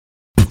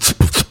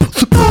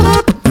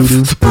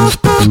everybody,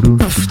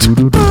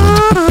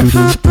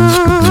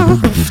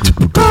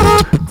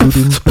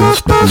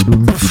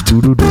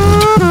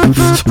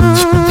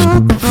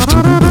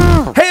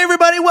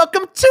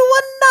 welcome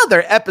to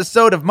another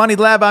episode of Money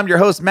Lab. I'm your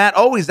host, Matt.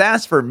 Always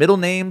ask for middle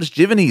names,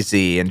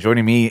 Giovanisi. And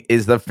joining me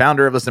is the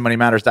founder of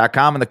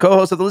ListenMoneyMatters.com and the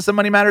co-host of the Listen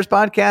Money Matters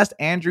podcast,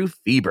 Andrew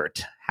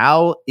Fiebert.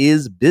 How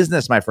is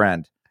business, my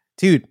friend?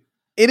 Dude,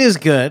 it is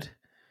good.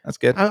 That's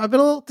good. I've been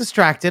a little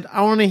distracted.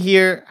 I want to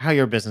hear how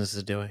your business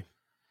is doing.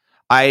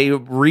 I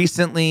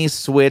recently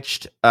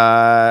switched.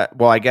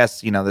 I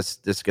guess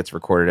this gets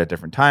recorded at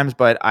different times,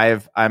 but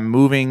I'm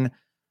moving.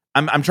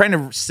 I'm trying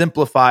to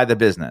simplify the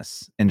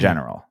business in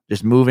general.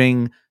 Just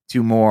moving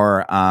to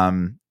more,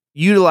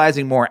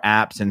 utilizing more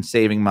apps and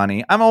saving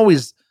money. Every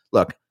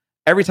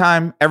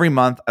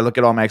month I look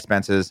at all my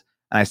expenses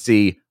and I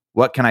see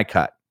what can I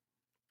cut,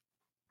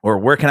 or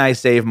where can I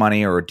save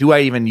money, or do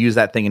I even use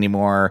that thing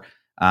anymore?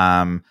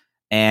 And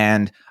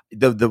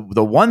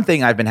the one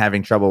thing I've been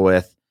having trouble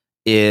with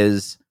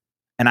is,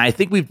 and I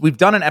think we've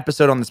done an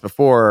episode on this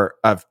before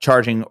of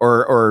charging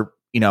or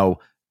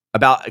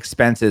about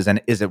expenses and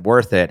is it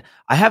worth it?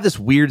 I have this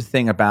weird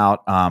thing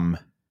about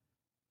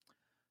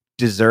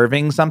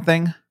deserving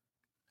something.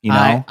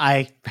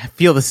 I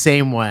feel the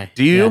same way.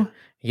 Do you?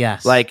 Yeah.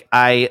 Yes.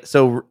 I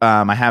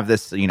have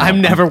this.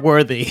 I'm never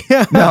worthy.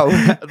 No,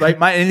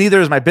 and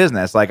neither is my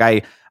business. Like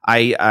I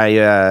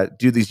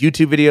do these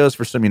YouTube videos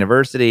for Swim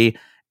University,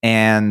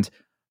 and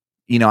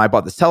I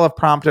bought this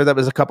teleprompter that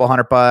was a couple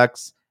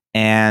 $100,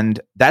 and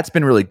that's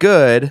been really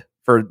good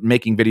for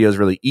making videos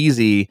really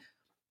easy.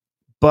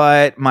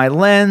 But my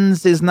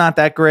lens is not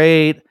that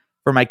great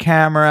for my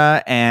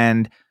camera,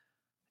 and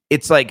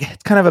it's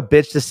kind of a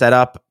bitch to set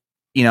up,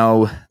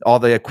 all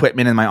the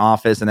equipment in my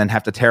office and then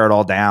have to tear it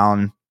all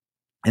down.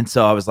 And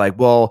so I was like,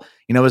 well,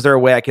 is there a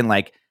way I can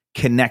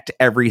connect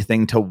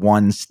everything to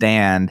one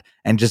stand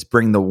and just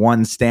bring the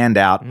one stand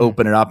out,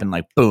 open it up, and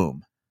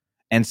boom.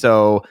 And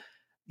so,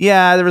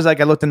 yeah, there was I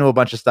looked into a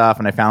bunch of stuff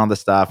and I found all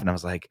this stuff, and I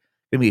was like,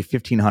 it'd be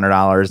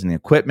 $1,500 in the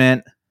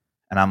equipment.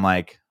 And I'm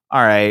like,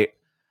 all right.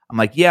 I'm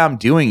like, yeah, I'm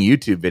doing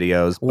YouTube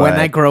videos. But when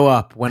I grow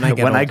up, when I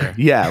get older.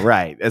 Yeah,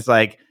 right. It's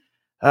am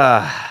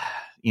I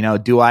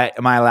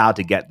allowed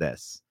to get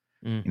this?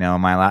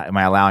 Am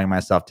I allowing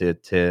myself to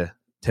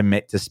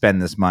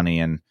spend this money?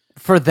 And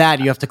for that,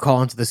 you have to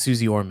call into the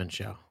Susie Orman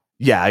show.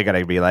 Yeah, I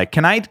gotta be like,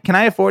 can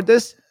I afford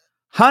this?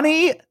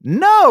 Honey,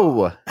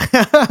 no.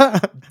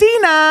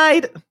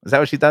 Denied. Is that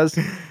what she does?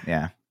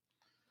 Yeah.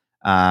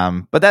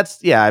 But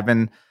that's, yeah,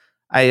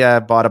 I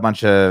bought a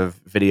bunch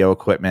of video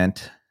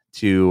equipment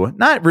to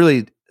not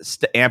really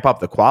amp up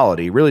the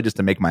quality, really just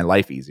to make my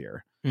life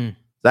easier.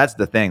 That's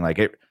the thing.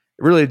 It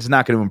really is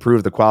not going to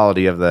improve the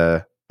quality of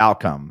the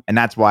outcome. And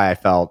that's why I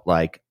felt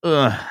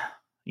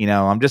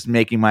I'm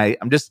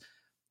just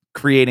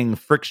creating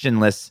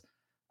frictionless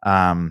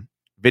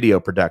video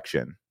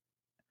production.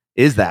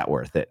 Is that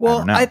worth it?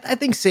 Well, I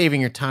think saving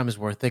your time is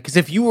worth it, because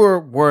if you were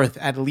worth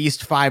at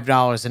least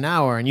 $5 an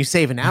hour and you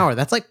save an hour,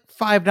 that's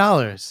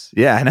 $5.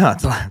 Yeah, I know.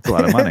 It's a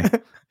lot of money.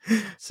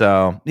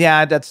 So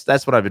yeah, that's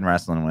what I've been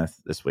wrestling with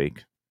this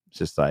week. It's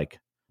just but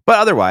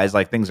otherwise,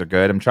 things are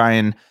good. I'm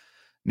trying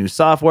new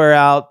software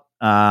out.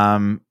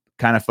 Kind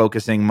of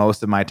focusing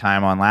most of my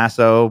time on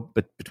Lasso,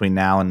 but between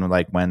now and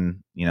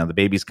when the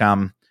babies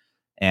come,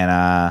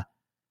 and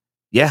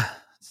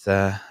it's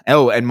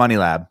and Money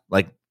Lab,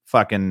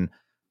 fucking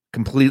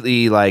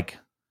completely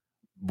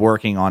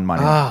working on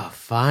money. Oh,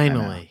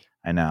 finally!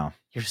 I know.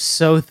 You're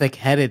so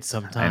thick-headed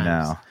sometimes. I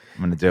know.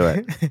 I'm gonna do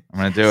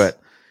it.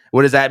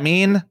 What does that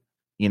mean?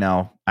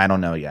 I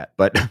don't know yet,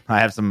 but I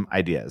have some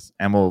ideas,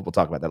 and we'll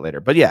talk about that later.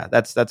 But yeah,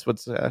 that's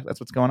what's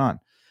going on.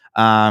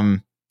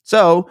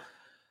 So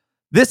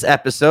this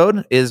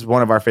episode is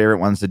one of our favorite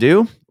ones to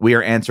do. We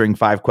are answering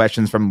 5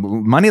 questions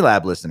from Money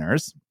Lab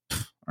listeners. I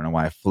don't know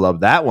why I flubbed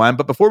that one,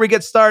 but before we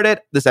get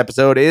started, this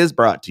episode is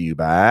brought to you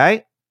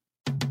by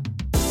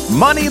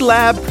Money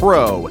Lab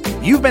Pro.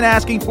 You've been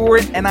asking for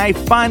it, and I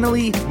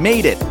finally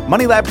made it.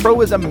 Money Lab Pro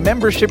is a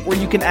membership where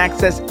you can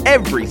access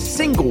every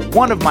single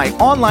one of my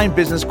online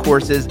business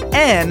courses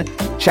and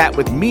chat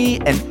with me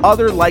and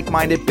other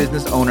like-minded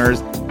business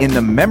owners in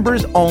the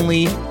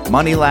members-only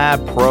Money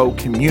Lab Pro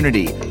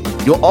community.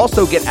 You'll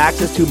also get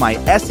access to my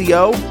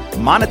SEO,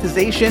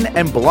 monetization,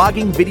 and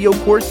blogging video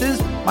courses,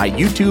 my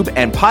YouTube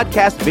and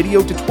podcast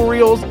video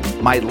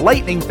tutorials, my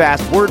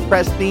lightning-fast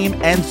WordPress theme,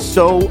 and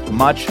so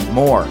much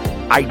more.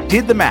 I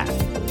did the math,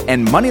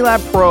 and Money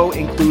Lab Pro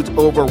includes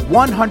over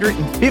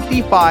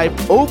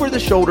 155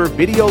 over-the-shoulder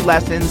video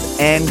lessons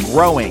and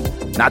growing.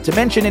 Not to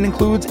mention, it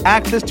includes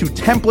access to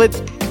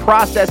templates,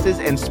 processes,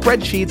 and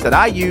spreadsheets that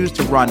I use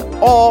to run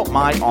all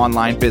my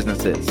online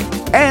businesses.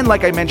 And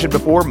like I mentioned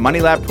before,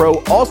 Money Lab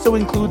Pro also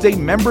includes a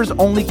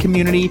members-only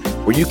community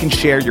where you can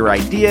share your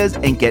ideas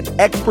and get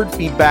expert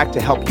feedback to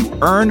help you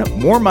earn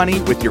more money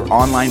with your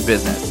online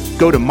business.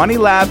 Go to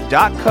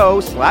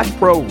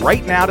moneylab.co/pro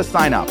right now to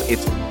sign up.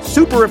 It's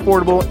super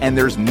affordable, and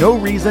there's no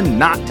reason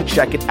not to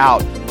check it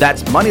out.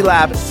 That's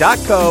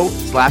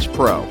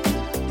moneylab.co/pro.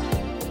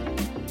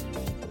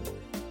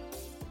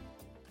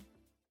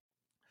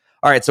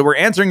 All right, so we're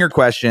answering your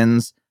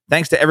questions.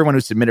 Thanks to everyone who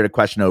submitted a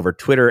question over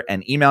Twitter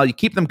and email. You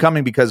keep them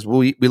coming because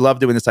we love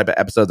doing this type of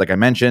episodes, like I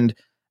mentioned.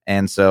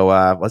 And so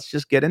let's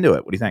just get into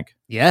it. What do you think?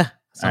 Yeah,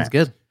 sounds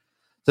good.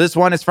 So this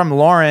one is from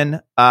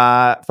Lauren.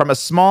 From a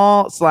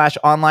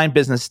small/online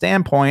business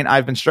standpoint,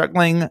 I've been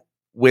struggling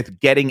with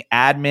getting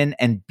admin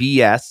and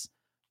BS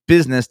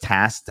business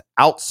tasks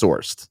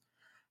outsourced.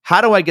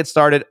 How do I get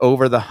started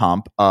over the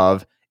hump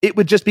of it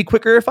would just be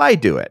quicker if I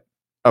do it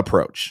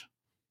approach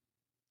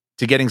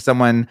to getting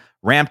someone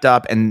ramped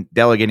up and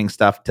delegating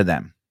stuff to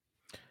them?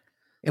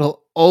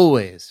 It'll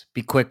always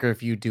be quicker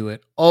if you do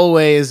it.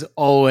 Always,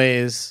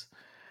 always,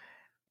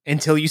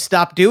 until you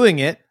stop doing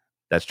it.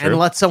 That's true. And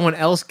let someone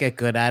else get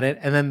good at it,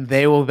 and then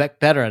they will get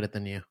better at it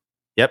than you.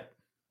 Yep.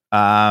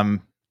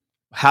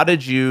 How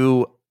did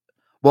you?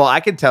 Well,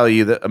 I can tell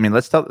you that. I mean,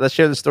 let's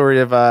share the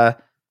story of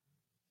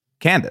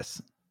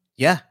Candace.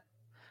 Yeah,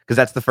 because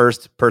that's the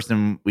first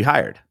person we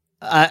hired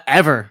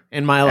ever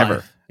in my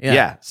life.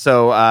 Yeah.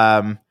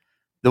 So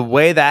the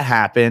way that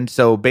happened.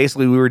 So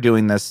basically, we were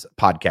doing this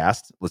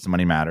podcast, Listen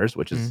Money Matters,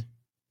 which is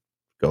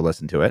go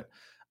listen to it,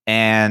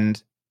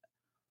 and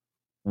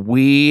I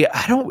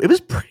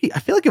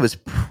feel like it was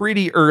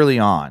pretty early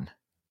on.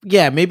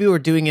 Yeah, maybe we're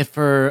doing it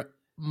for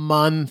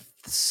month,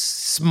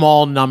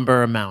 small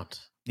number amount.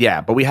 Yeah,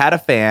 but we had a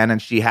fan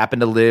and she happened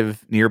to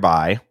live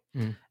nearby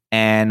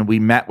and we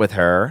met with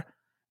her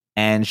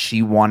and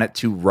she wanted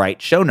to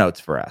write show notes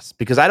for us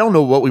because I don't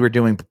know what we were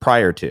doing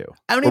prior to.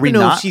 I don't even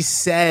know if she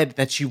said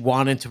that she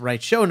wanted to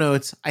write show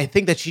notes. I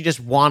think that she just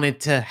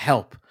wanted to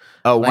help.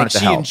 Oh, wanted to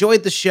help. She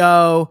enjoyed the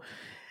show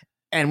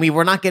and we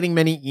were not getting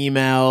many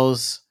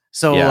emails.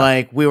 So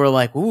we were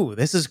like, ooh,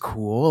 this is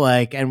cool.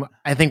 Like, and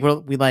I think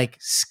we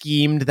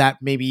schemed that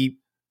maybe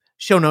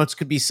show notes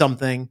could be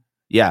something.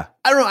 Yeah.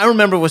 I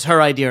remember it was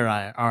her idea or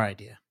our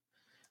idea.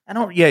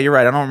 Yeah, you're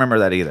right. I don't remember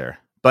that either.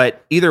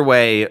 But either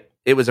way,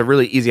 it was a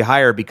really easy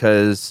hire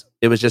because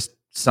it was just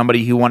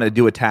somebody who wanted to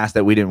do a task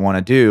that we didn't want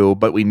to do,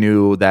 but we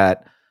knew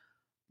that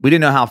we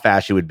didn't know how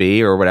fast she would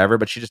be or whatever,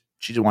 but she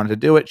just wanted to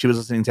do it. She was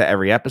listening to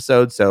every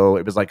episode. So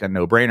it was like a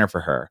no-brainer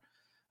for her.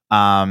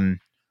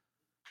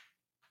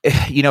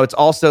 It's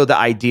also the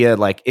idea,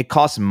 like it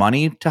costs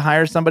money to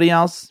hire somebody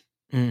else.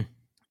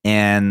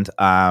 And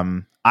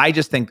I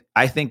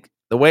think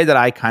the way that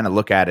I kind of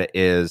look at it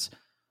is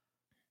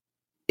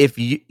if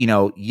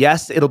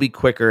yes, it'll be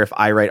quicker if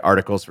I write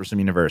articles for some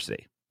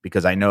university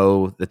because I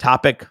know the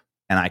topic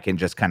and I can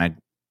just kind of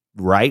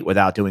write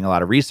without doing a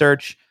lot of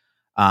research.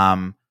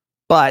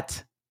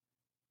 But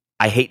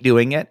I hate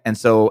doing it. And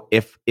so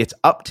if it's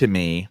up to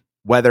me,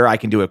 whether I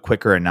can do it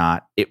quicker or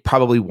not, it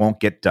probably won't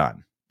get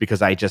done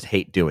because I just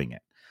hate doing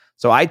it.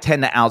 So I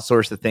tend to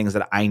outsource the things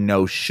that I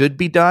know should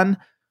be done.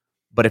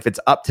 But if it's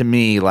up to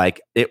me,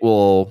 like it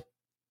will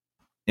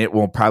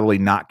probably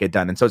not get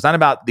done. And so it's not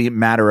about the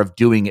matter of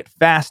doing it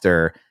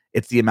faster.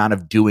 It's the amount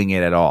of doing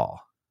it at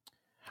all.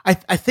 I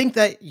think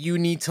that you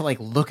need to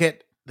look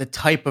at the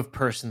type of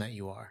person that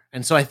you are.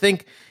 And so I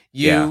think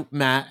you,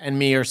 Matt, and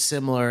me are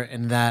similar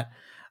in that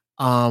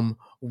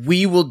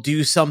we will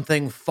do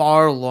something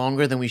far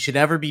longer than we should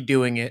ever be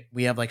doing it.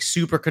 We have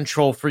super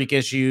control freak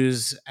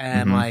issues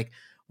and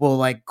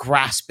we'll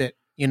grasp it,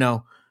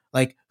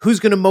 who's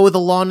going to mow the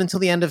lawn until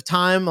the end of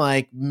time?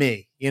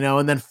 Me,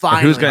 and then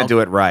finally who's going to do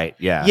it right?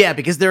 Yeah. Yeah.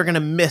 Because they're going to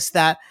miss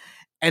that.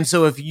 And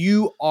so if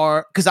you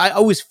are, because I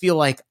always feel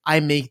like I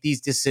make these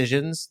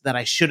decisions that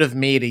I should have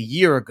made a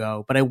year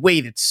ago, but I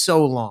waited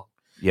so long.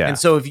 Yeah. And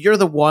so if you're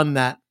the one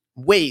that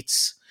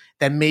waits,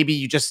 then maybe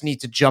you just need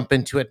to jump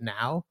into it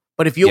now.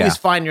 But if you always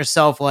find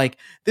yourself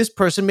this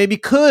person maybe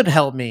could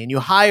help me and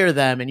you hire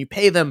them and you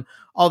pay them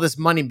all this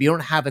money, but you don't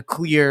have a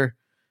clear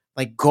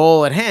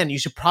goal at hand, you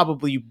should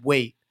probably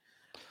wait.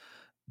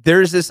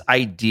 There's this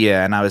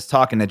idea, and I was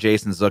talking to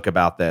Jason Zook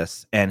about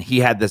this, and he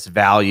had this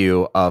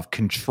value of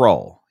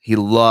control. He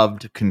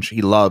loves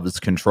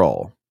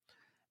control.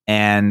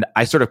 And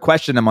I sort of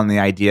questioned him on the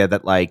idea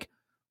that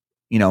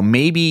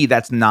maybe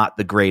that's not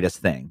the greatest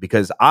thing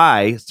because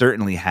I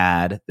certainly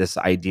had this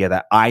idea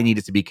that I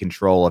needed to be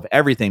control of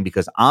everything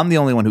because I'm the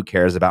only one who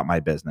cares about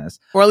my business.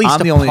 Or at least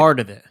part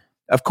of it.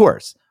 Of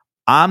course.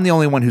 I'm the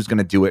only one who's going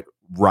to do it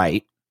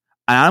right.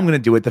 And I'm going to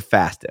do it the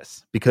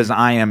fastest because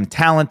I am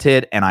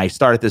talented and I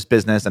started this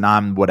business and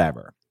I'm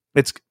whatever.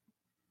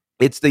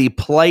 It's the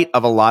plight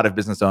of a lot of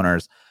business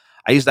owners.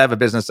 I used to have a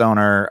business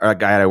owner, a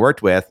guy I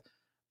worked with.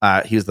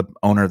 He was the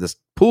owner of this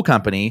pool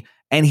company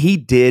and he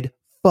did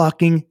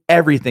fucking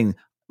everything.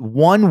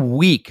 1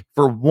 week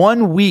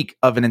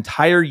of an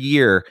entire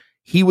year,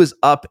 he was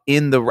up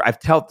in the, I've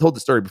told the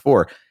story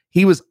before.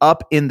 He was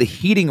up in the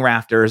heating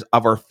rafters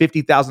of our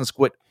 50,000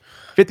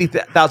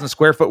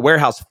 square foot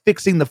warehouse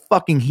fixing the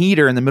fucking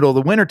heater in the middle of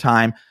the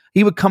wintertime.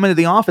 He would come into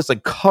the office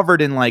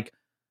covered in I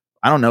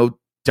don't know,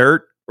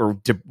 dirt or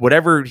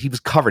whatever he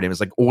was covered in. It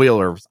was oil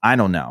or I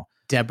don't know.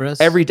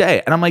 Deborah's? Every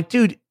day. And I'm like,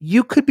 dude,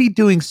 you could be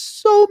doing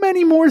so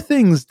many more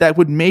things that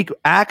would make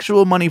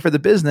actual money for the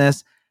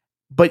business.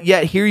 But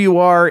yet here you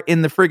are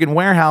in the friggin'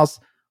 warehouse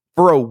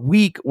for a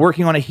week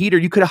working on a heater.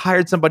 You could have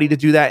hired somebody to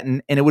do that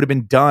and it would have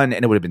been done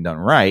and it would have been done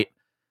right.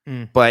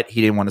 but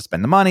he didn't want to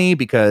spend the money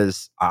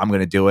because I'm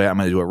going to do it. I'm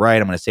going to do it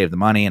right. I'm going to save the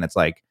money. And it's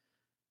like,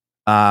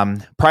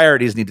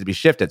 priorities need to be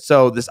shifted.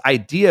 So this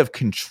idea of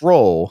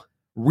control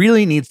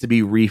really needs to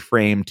be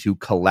reframed to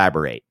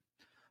collaborate,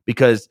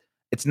 because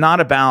it's not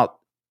about,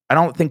 I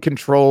don't think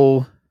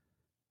control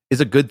is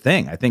a good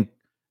thing. I think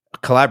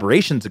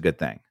collaboration is a good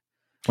thing.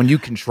 When you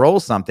control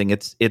something,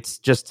 it's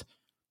just,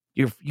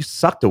 you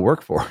suck to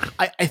work for.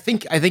 I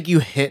think you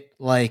hit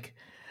like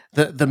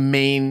the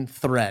main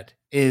thread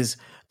is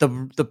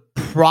the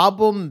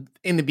problem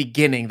in the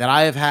beginning that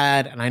I have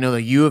had, and I know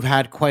that you have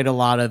had quite a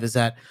lot of, is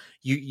that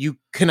you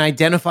can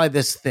identify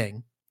this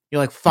thing.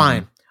 You're like,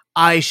 fine,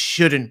 I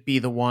shouldn't be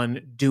the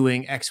one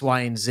doing X,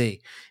 Y, and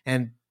Z.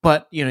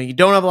 But you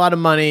don't have a lot of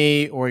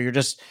money, or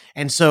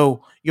and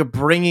so you're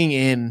bringing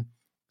in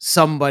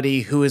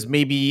somebody who is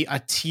maybe a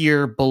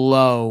tier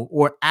below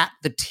or at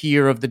the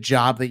tier of the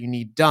job that you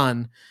need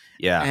done.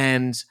 Yeah.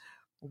 And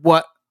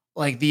what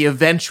like the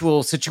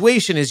eventual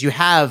situation is, you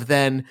have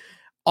then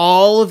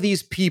all of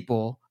these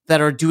people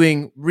that are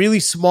doing really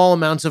small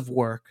amounts of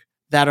work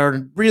that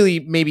are really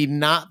maybe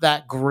not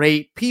that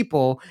great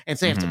people, and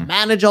so you have to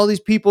manage all these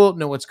people,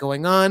 know what's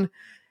going on.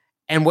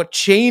 And what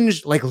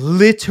changed, like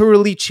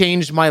literally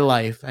changed my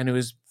life, and it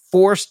was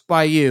forced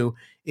by you,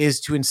 is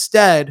to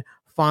instead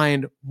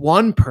find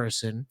one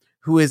person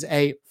who is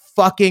a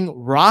fucking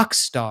rock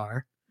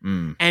star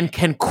and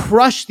can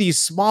crush these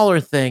smaller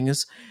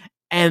things,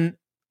 and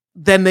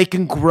then they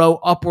can grow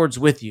upwards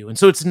with you. And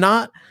so it's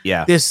not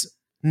this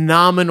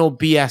nominal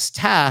BS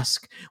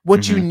task.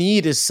 What you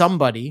need is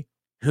somebody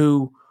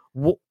who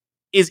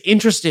is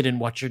interested in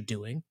what you're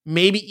doing,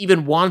 maybe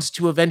even wants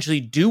to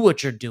eventually do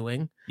what you're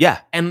doing. Yeah.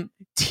 And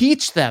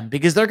teach them,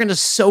 because they're going to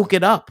soak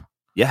it up.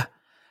 Yeah.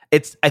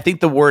 I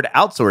think the word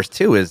outsource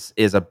too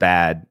is a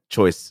bad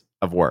choice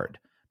of word,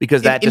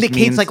 because that just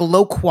indicates means, like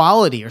low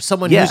quality, or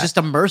someone who's just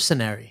a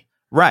mercenary.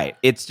 Right.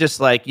 It's just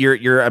like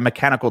you're a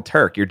mechanical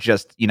Turk. You're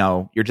just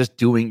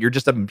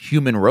a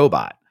human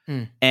robot.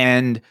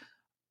 And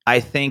I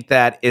think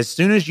that as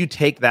soon as you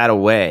take that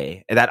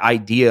away, that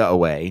idea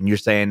away, and you're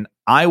saying,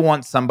 I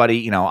want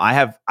somebody, I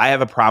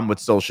have a problem with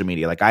social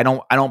media. Like I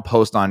don't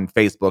post on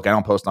Facebook. I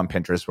don't post on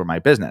Pinterest for my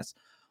business.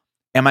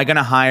 Am I going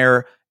to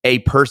hire a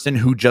person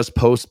who just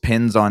posts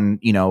pins on,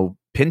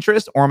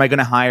 Pinterest? Or am I going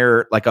to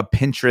hire like a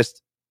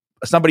Pinterest,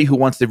 somebody who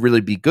wants to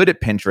really be good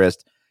at Pinterest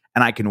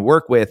and I can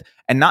work with,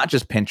 and not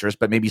just Pinterest,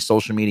 but maybe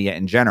social media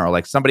in general,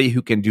 like somebody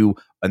who can do,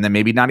 and then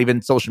maybe not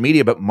even social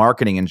media, but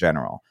marketing in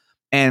general.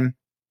 And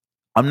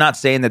I'm not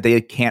saying that they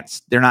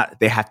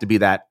have to be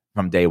that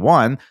from day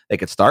one. They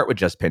could start with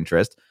just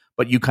Pinterest,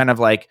 but you kind of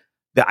like,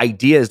 the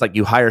idea is like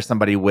you hire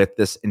somebody with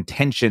this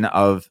intention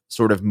of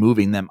sort of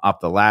moving them up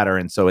the ladder.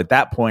 And so at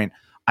that point,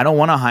 I don't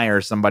want to hire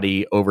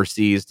somebody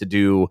overseas to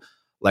do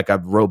like a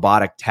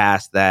robotic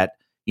task that,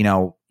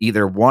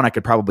 either one, I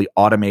could probably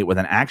automate with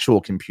an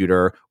actual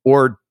computer,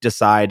 or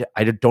decide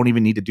I don't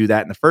even need to do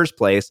that in the first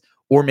place,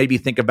 or maybe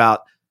think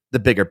about the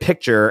bigger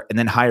picture and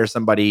then hire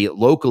somebody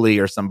locally,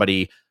 or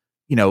somebody,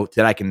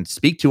 that I can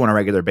speak to on a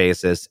regular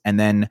basis, and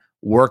then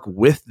work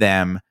with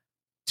them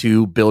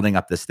to building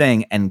up this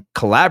thing and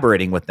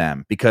collaborating with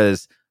them.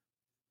 Because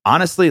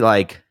honestly,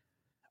 like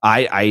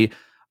I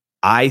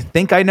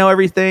think I know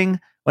everything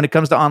when it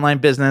comes to online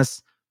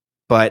business,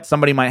 but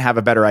somebody might have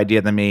a better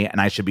idea than me,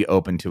 and I should be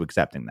open to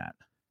accepting that.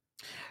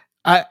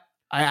 I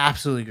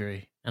absolutely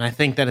agree. And I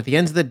think that at the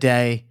end of the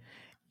day,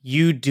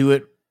 you do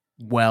it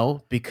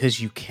well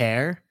because you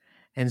care.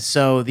 And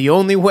so the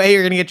only way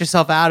you're going to get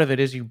yourself out of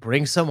it is you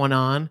bring someone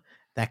on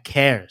that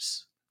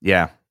cares.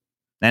 Yeah.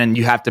 And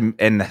you have to,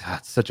 and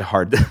it's such a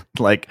hard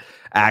like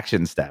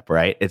action step,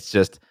 right? It's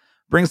just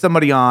bring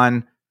somebody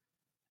on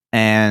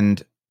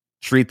and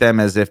treat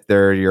them as if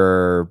they're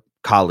your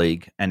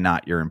colleague and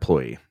not your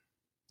employee.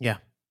 Yeah.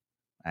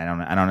 I don't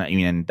know. I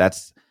mean,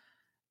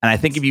 and I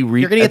think if you're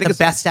going to get the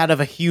best out of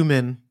a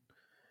human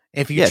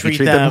if you treat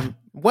them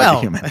well.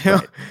 Like a human.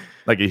 Right?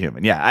 Like a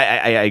human. Yeah,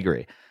 I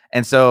agree.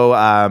 And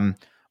so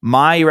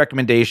my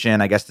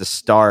recommendation, I guess, to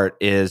start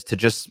is to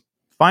just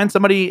find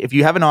somebody. If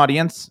you have an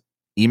audience,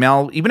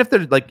 email, even if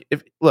they're like,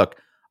 look,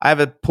 I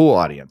have a pool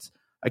audience.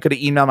 I could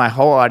have emailed my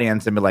whole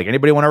audience and be like,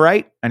 anybody want to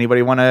write?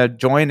 Anybody want to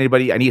join?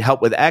 Anybody, I need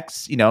help with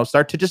X,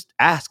 start to just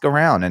ask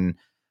around,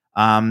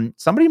 and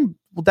somebody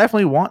will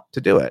definitely want to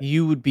do it.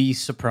 You would be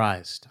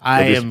surprised.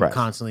 I am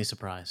constantly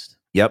surprised.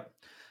 Yep.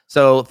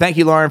 So thank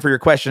you, Lauren, for your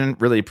question.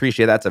 Really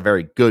appreciate it. That's a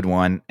very good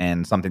one,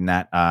 and something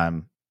that,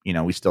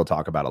 we still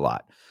talk about a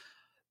lot.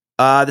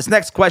 This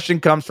next question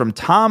comes from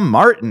Tom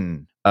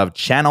Martin of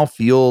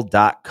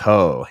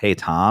channelfuel.co. Hey,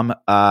 Tom,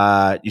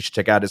 you should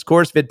check out his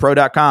course,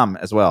 vidpro.com,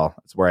 as well.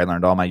 That's where I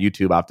learned all my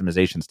YouTube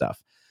optimization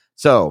stuff.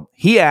 So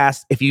he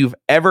asked if you've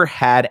ever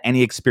had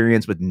any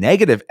experience with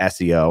negative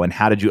SEO, and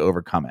how did you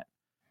overcome it?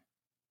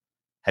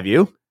 Have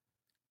you?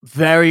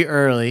 Very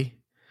early.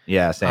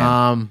 Yeah,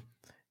 same.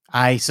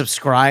 I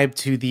subscribed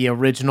to the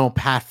original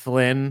Pat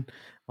Flynn,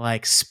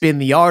 like spin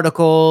the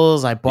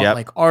articles. I bought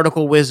like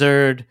Article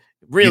Wizard.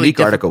 Really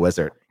Article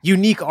Wizard.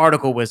 Unique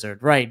Article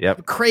Wizard, right?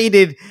 Yep.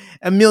 Created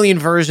a million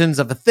versions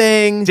of a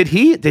thing. Did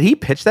he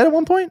pitch that at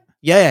one point?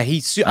 Yeah,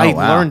 I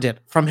wow. learned it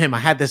from him. I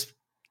had this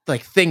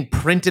like thing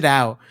printed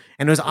out,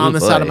 and it was on the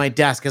side of my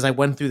desk as I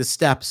went through the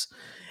steps.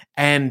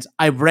 And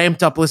I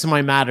ramped up Listen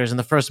My Matters in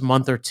the first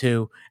month or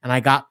two, and I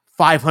got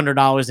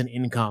 $500 in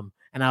income.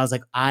 And I was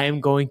like, I am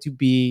going to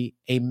be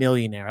a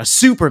millionaire, a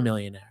super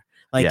millionaire,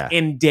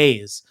 in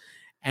days.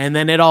 And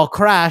then it all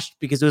crashed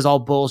because it was all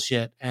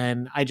bullshit.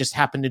 And I just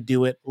happened to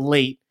do it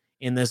late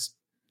in this,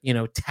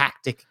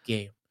 tactic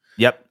game.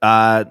 Yep.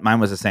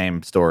 Mine was the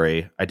same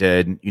story. I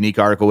did Unique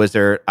Article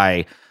Wizard.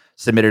 I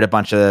submitted a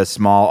bunch of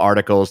small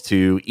articles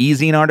to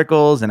eZine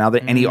Articles and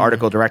any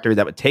article directory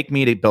that would take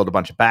me to build a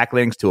bunch of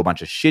backlinks to a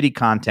bunch of shitty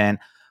content.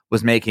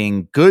 Was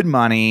making good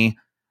money,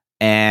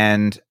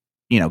 and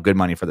good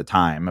money for the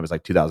time. It was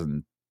like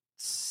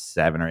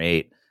 2007 or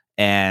 8,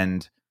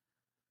 and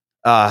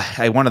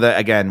one of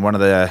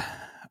the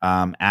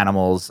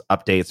animals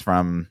updates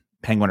from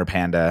Penguin or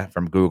Panda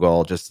from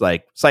Google, just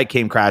like site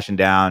came crashing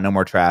down, no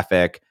more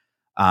traffic,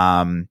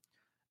 and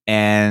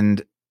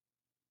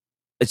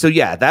so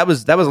yeah, that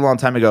was a long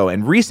time ago.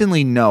 And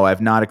recently, no,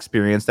 I've not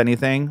experienced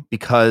anything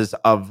because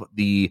of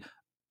the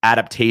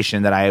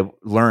adaptation that I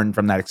learned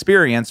from that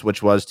experience,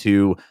 which was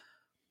to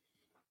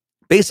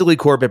basically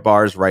Corbett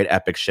Barr's write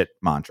epic shit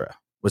mantra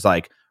was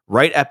like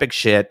write epic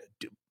shit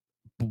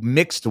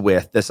mixed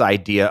with this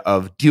idea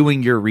of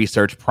doing your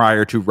research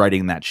prior to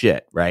writing that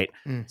shit, right?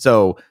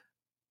 So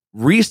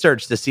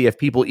research to see if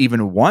people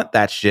even want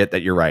that shit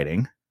that you're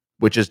writing,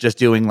 which is just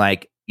doing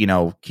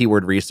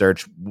keyword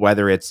research,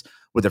 whether it's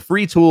with a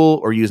free tool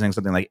or using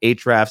something like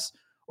Ahrefs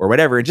or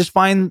whatever, and just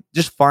find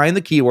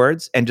the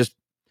keywords and just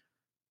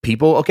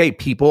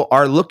people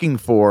are looking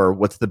for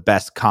what's the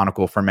best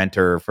conical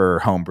fermenter for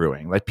home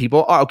brewing. Like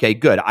people are, okay,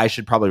 good, I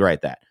should probably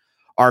write that.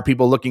 Are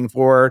people looking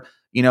for,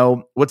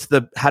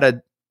 how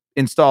to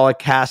install a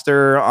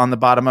caster on the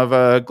bottom of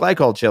a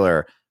glycol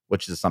chiller,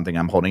 which is something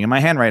I'm holding in my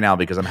hand right now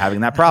because I'm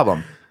having that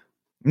problem.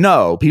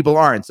 No, people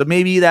aren't. So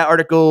maybe that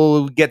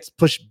article gets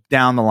pushed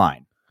down the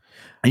line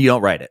and you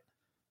don't write it.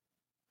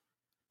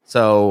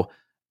 So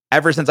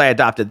ever since I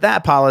adopted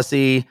that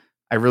policy,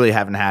 I really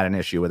haven't had an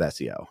issue with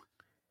SEO.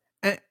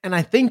 And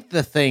I think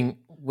the thing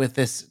with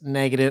this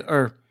negative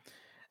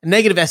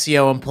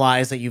SEO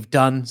implies that you've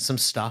done some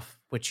stuff,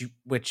 which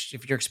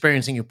if you're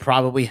experiencing, you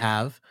probably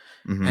have.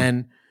 Mm-hmm.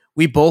 And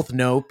we both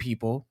know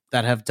people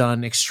that have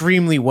done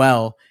extremely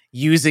well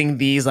using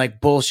these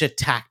like bullshit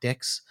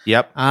tactics.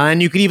 Yep.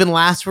 And you could even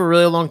last for a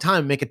really long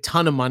time, make a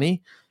ton of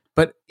money.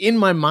 But in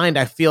my mind,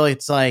 I feel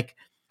it's like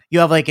you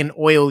have like an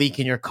oil leak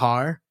in your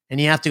car and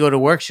you have to go to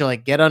work. So you're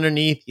like, get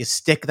underneath, you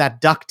stick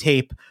that duct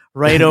tape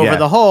right over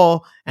the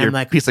hole and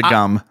your piece of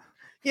gum.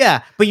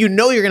 Yeah. But you're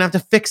going to have to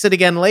fix it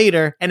again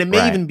later. And it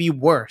may even be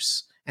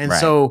worse. And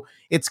so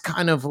it's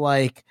kind of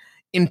like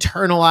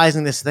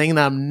internalizing this thing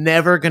that I'm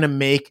never going to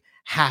make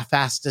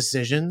half-assed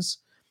decisions.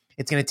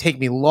 It's going to take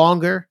me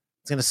longer.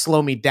 It's going to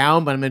slow me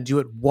down, but I'm going to do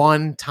it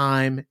one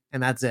time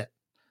and that's it.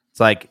 It's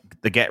like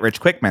the get rich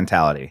quick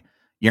mentality.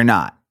 You're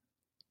not.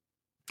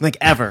 Like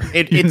ever.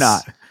 You're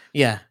not.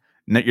 Yeah.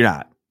 No, you're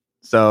not.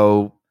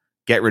 So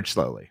get rich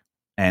slowly.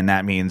 And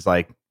that means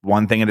like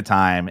one thing at a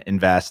time,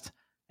 invest,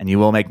 and you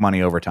will make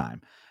money over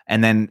time.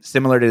 And then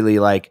similarly,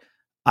 like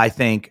I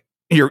think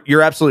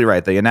you're absolutely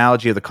right. The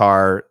analogy of the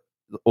car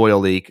oil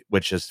leak,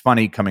 which is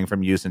funny coming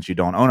from you since you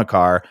don't own a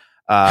car,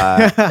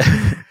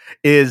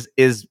 is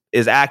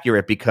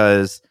accurate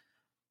because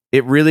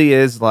it really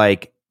is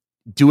like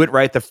do it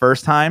right the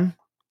first time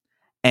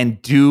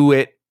and do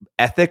it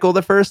ethical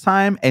the first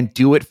time and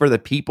do it for the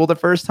people the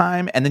first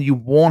time. And then you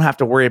won't have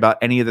to worry about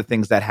any of the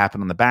things that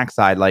happen on the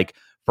backside. Like,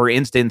 for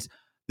instance,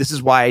 this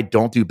is why I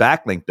don't do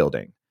backlink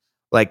building.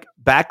 Like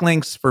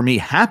backlinks for me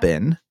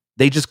happen.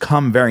 They just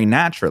come very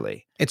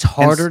naturally. It's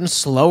harder and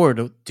slower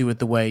to do it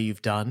the way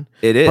you've done.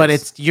 It is.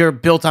 But you're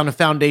built on a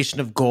foundation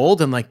of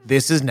gold and like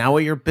this is now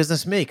what your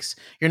business makes.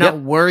 You're not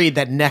worried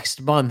that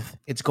next month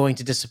it's going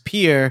to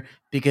disappear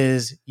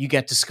because you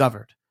get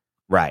discovered.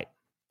 Right.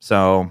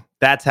 So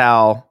that's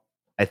how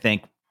I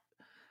think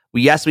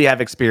we have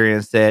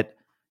experienced it.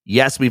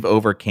 Yes, we've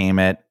overcame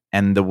it.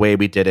 And the way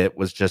we did it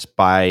was just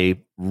by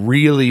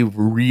really,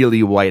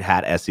 really white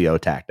hat SEO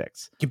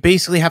tactics. You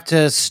basically have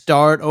to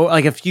start,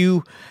 like if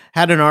you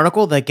had an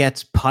article that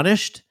gets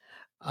punished,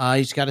 you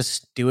just got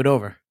to do it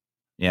over.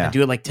 Yeah. And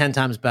do it like 10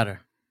 times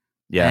better.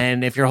 Yeah.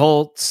 And if your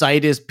whole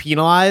site is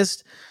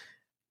penalized,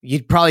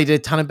 you probably did a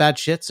ton of bad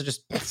shit. So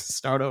just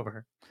start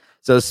over.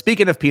 So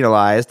speaking of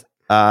penalized,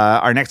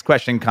 our next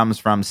question comes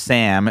from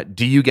Sam.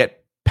 Do you get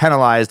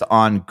penalized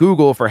on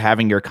Google for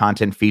having your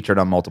content featured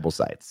on multiple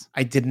sites?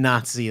 I did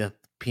not see that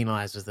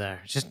penalized was there.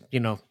 Just,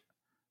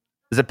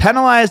 Is it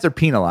penalized or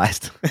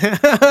penalized?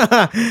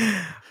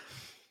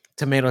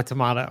 Tomato.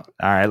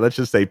 All right, let's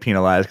just say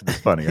penalized because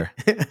it's funnier.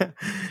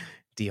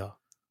 Deal.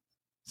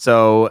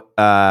 So,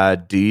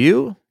 do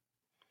you?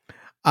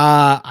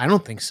 I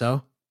don't think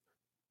so.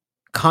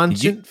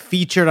 Content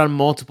featured on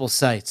multiple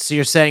sites. So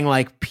you're saying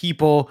like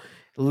people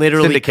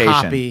literally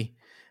copy.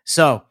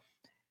 So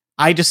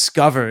I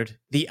discovered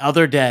the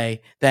other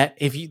day that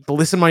if you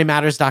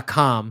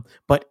listenmoneymatters.com,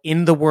 but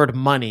in the word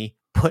money,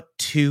 put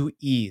 2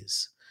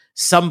 E's.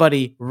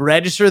 Somebody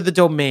registered the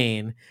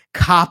domain,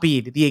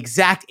 copied the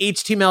exact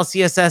HTML,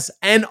 CSS,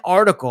 and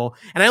article,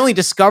 and I only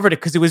discovered it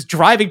because it was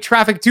driving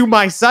traffic to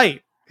my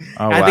site.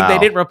 Oh, I think they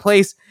didn't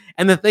replace.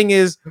 And the thing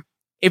is,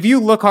 if you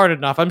look hard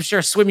enough, I'm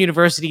sure Swim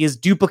University is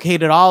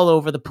duplicated all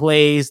over the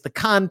place. The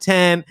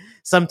content,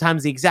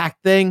 sometimes the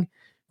exact thing.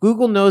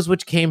 Google knows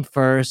which came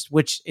first,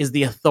 which is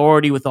the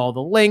authority with all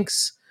the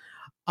links.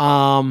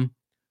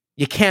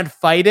 You can't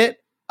fight it.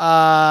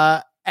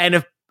 And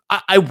if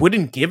I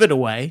wouldn't give it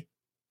away,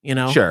 you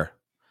know? Sure.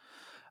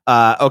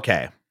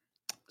 Okay.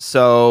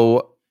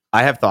 So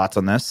I have thoughts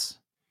on this.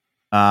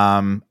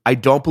 I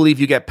don't believe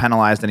you get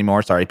penalized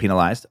anymore. Sorry,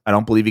 penalized. I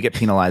don't believe you get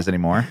penalized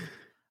anymore.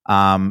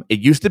 It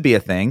used to be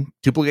a thing.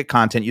 Duplicate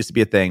content used to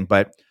be a thing,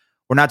 but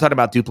we're not talking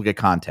about duplicate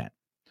content.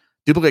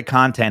 Duplicate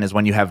content is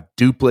when you have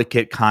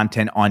duplicate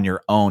content on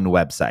your own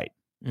website.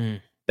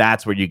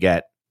 That's where you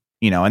get,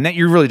 and then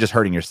you're really just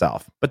hurting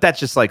yourself. But that's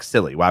just like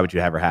silly. Why would you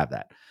ever have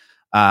that?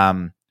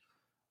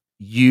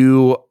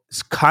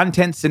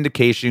 Content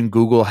syndication,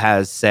 Google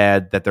has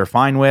said that they're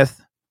fine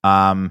with,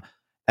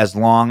 as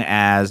long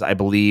as I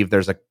believe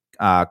there's a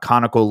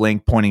conical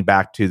link pointing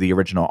back to the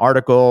original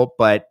article.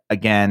 But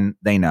again,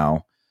 they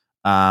know.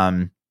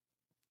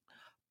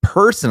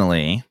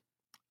 Personally,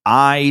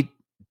 I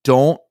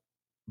don't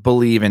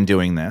believe in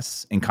doing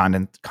this in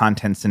content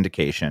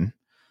syndication.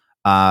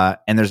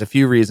 And there's a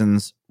few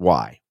reasons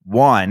why.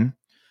 One,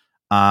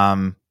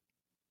 I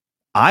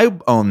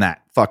own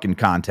that fucking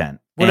content.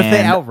 What if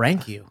they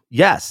outrank you?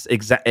 Yes,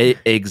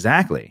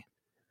 exactly.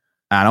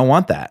 I don't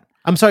want that.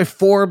 I'm sorry,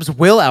 Forbes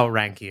will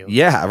outrank you.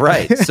 Yeah,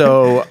 right.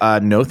 So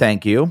no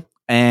thank you.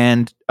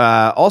 And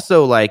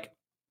also, like,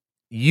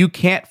 you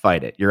can't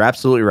fight it. You're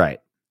absolutely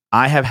right.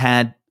 I have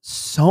had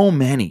so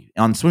many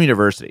on Swim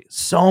University,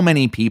 so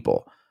many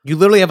people. You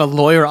literally have a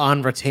lawyer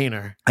on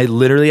retainer. I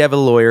literally have a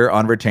lawyer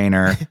on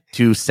retainer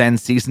to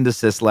send cease and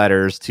desist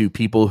letters to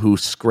people who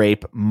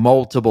scrape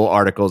multiple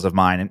articles of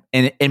mine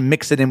and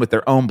mix it in with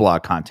their own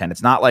blog content.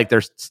 It's not like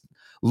they're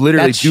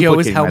literally that shows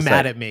duplicating how my mad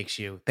site. It makes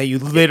you that you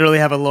literally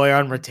have a lawyer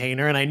on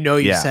retainer, and I know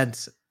you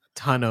sent a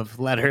ton of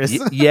letters.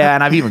 Yeah,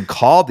 and I've even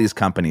called these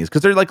companies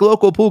because they're like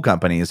local pool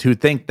companies who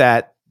think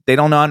that they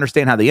don't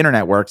understand how the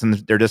internet works and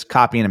they're just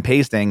copying and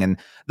pasting, and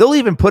they'll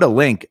even put a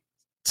link.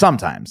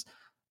 Sometimes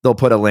they'll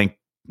put a link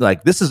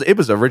like it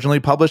was originally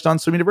published on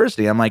Swim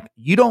University. I'm like,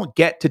 you don't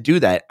get to do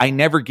that. I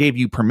never gave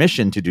you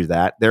permission to do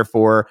that.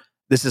 Therefore,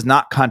 this is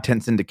not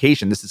content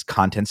syndication. This is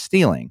content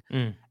stealing.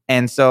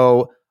 And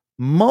so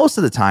most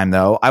of the time,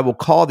 though, I will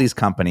call these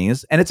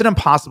companies, and it's an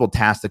impossible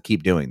task to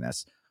keep doing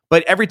this.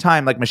 But every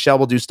time, like Michelle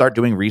will start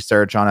doing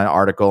research on an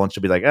article, and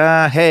she'll be like,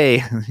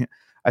 hey,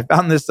 I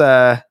found this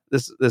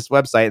this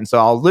website. And so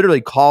I'll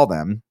literally call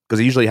them because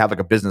I usually have like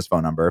a business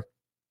phone number.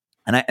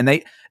 And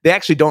they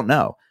actually don't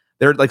know.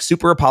 They're like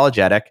super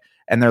apologetic,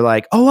 and they're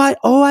like,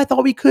 I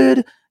thought we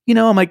could,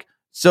 I'm like,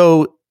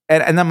 so,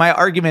 and then my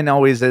argument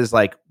always is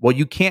like, well,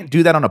 you can't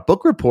do that on a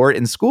book report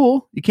in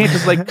school. You can't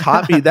just like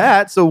copy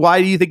that. So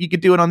why do you think you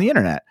could do it on the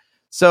internet?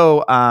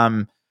 So,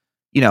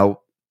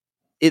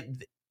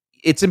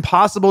 it's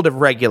impossible to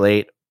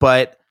regulate,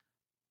 but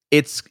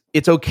it's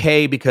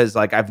okay because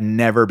like I've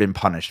never been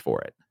punished for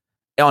it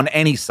on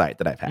any site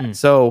that I've had.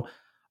 So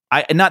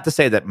not to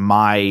say that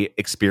my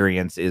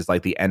experience is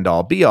like the end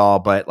all be all,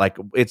 but like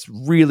it's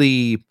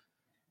really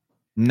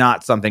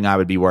not something I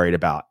would be worried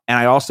about. And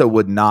I also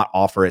would not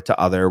offer it to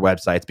other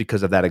websites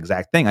because of that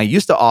exact thing. I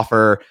used to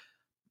offer,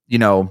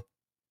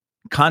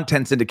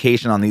 content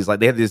syndication on these, like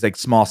they had these like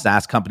small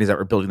SaaS companies that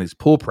were building these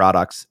pool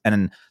products,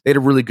 and they had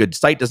a really good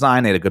site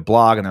design. They had a good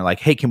blog, and they're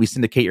like, hey, can we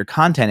syndicate your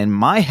content? In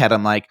my head,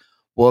 I'm like,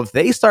 well, if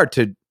they start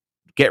to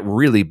get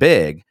really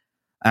big,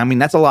 I mean,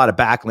 that's a lot of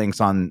backlinks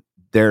on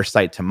their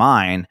site to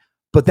mine,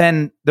 but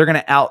then they're going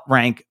to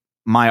outrank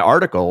my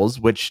articles,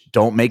 which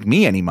don't make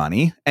me any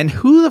money. And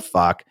who the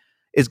fuck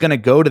is going to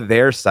go to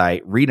their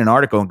site, read an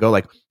article and go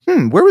like,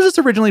 where was this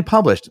originally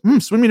published?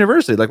 Swim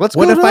University. Like, let's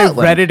go to that. What if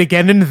I read it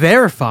again in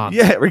their font?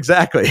 Yeah,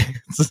 exactly.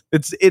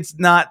 It's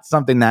not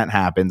something that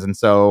happens. And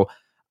so,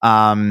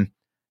 I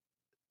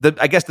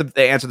guess the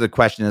answer to the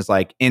question is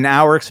like, in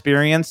our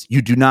experience,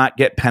 you do not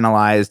get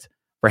penalized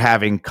for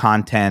having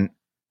content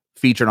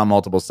featured on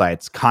multiple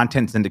sites,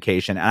 content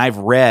syndication. And I've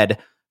read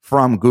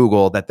from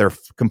Google that they're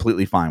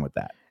completely fine with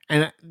that.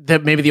 And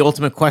that maybe the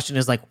ultimate question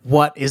is like,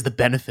 what is the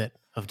benefit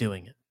of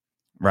doing it?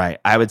 Right.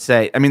 I would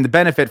say, I mean, the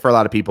benefit for a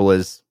lot of people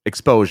is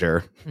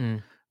exposure,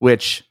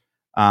 which,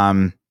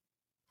 write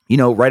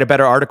a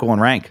better article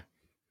and rank.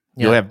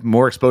 Yeah. You'll have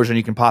more exposure than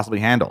you can possibly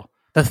handle.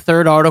 The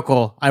third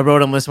article I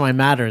wrote on Listen Why It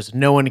Matters,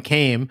 no one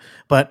came,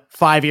 but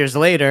 5 years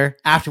later,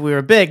 after we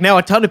were big, now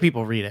a ton of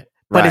people read it.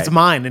 But It's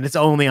mine, and it's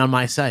only on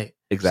my site.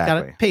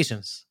 Exactly.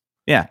 Patience.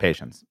 Yeah,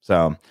 patience.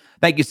 So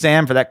thank you,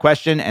 Sam, for that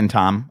question, and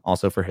Tom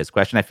also for his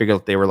question. I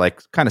figured they were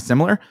like kind of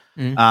similar.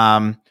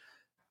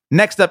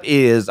 Next up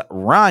is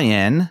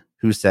Ryan,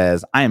 who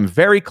says, I am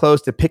very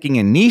close to picking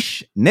a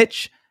niche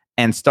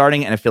and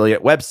starting an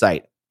affiliate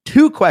website.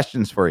 2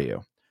 questions for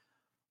you.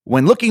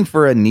 When looking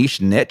for a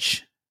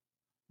niche,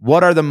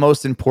 what are the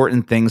most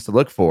important things to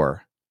look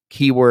for?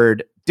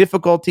 Keyword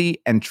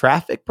difficulty and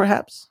traffic,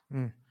 perhaps?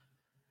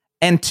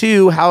 And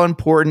 2, how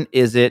important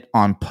is it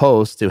on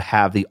posts to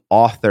have the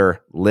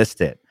author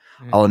listed?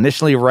 I'll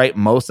initially write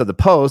most of the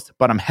post,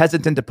 but I'm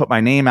hesitant to put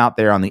my name out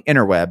there on the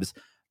interwebs.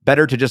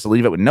 Better to just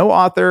leave it with no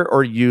author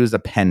or use a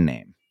pen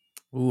name?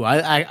 Ooh,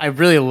 I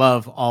really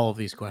love all of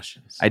these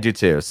questions. I do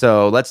too.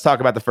 So let's talk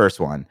about the first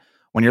one.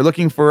 When you're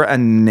looking for a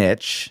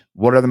niche,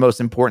 what are the most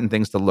important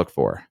things to look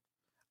for?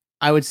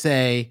 I would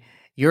say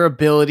your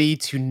ability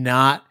to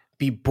not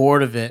be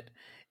bored of it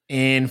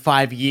in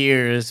 5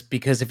 years,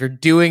 because if you're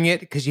doing it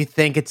because you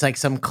think it's like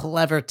some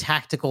clever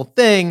tactical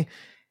thing,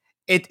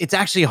 it's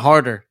actually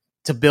harder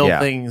to build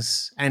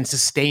things and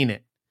sustain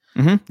it.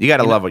 You got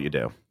to love what you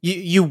do.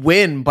 You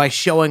win by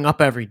showing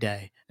up every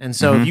day. And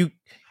so if you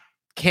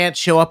can't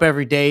show up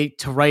every day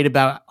to write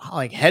about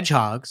like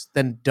hedgehogs,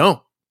 then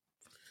don't.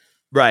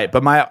 Right.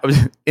 But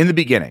in the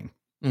beginning,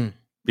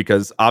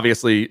 because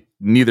obviously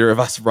neither of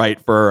us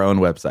write for our own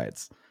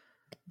websites.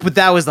 But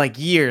that was like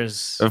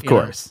years. Of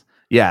course.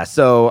 Yeah.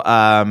 So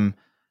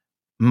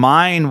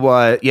mine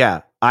was,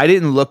 I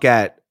didn't look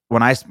at,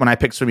 when I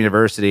picked Swim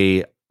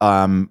University,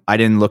 I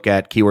didn't look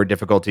at keyword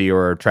difficulty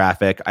or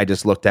traffic. I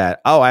just looked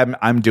at,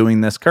 I'm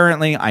doing this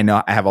currently. I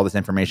know I have all this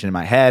information in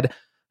my head.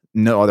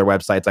 No other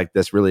websites like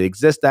this really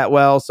exist that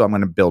well, so I'm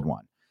going to build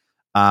one.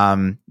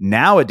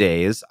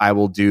 Nowadays, I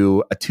will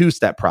do a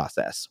 2-step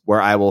process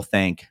where I will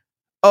think,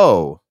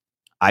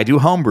 I do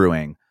home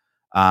brewing.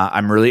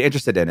 I'm really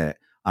interested in it.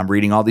 I'm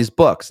reading all these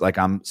books. Like,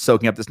 I'm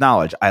soaking up this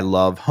knowledge. I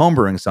love home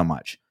brewing so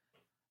much.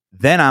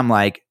 Then I'm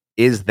like,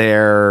 is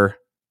there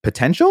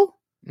potential?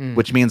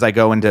 Which means I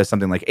go into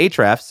something like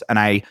Ahrefs and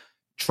I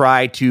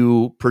try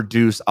to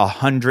produce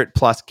 100+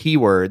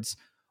 keywords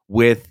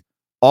with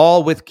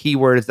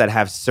keywords that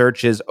have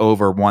searches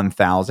over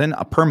 1,000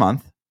 per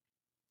month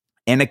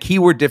and a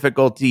keyword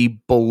difficulty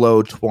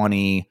below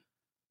 30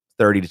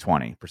 to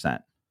 20%.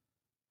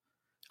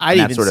 I'd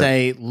even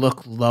say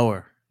look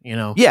lower,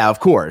 Yeah, of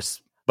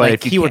course. But like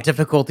if keyword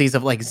difficulties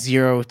of like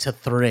 0 to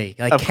 3.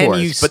 Like, can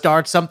you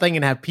start something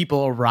and have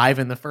people arrive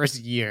in the first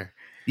year?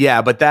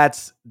 Yeah, but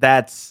that's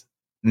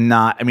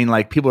not, I mean,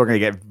 like, people are going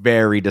to get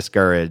very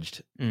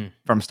discouraged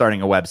from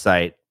starting a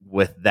website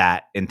with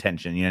that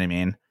intention. You know what I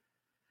mean?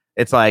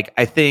 It's like,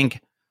 I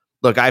think,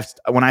 look,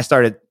 when I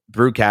started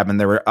Brew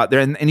Cabin,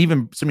 and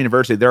even Swim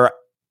University,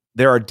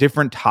 there are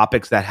different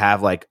topics that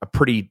have like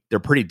they're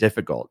pretty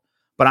difficult,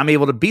 but I'm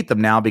able to beat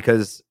them now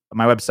because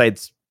my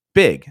website's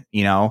big,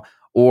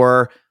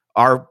 or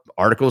our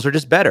articles are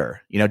just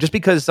better. Just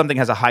because something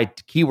has a high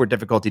keyword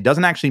difficulty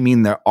doesn't actually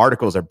mean their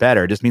articles are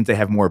better. It just means they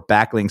have more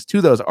backlinks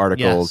to those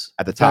articles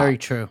at the top. Very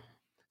true.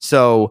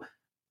 So,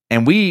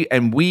 and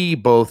we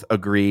both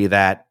agree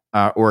that,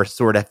 or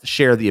sort of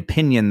share the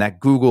opinion that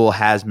Google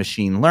has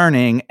machine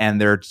learning and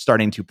they're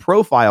starting to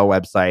profile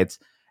websites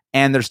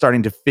and they're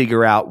starting to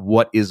figure out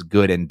what is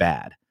good and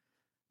bad,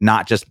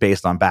 not just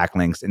based on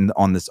backlinks and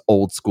on this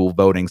old school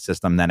voting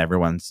system that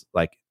everyone's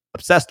like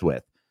obsessed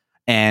with.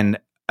 And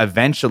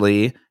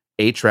eventually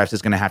Ahrefs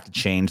is going to have to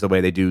change the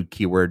way they do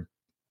keyword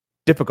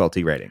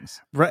difficulty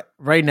ratings.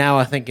 Right now,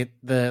 I think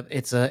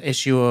it's an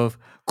issue of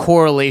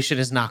correlation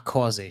is not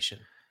causation.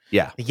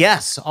 Yeah.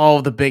 Yes, all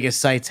of the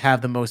biggest sites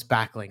have the most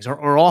backlinks,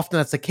 or often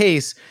that's the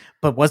case,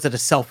 but was it a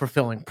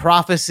self-fulfilling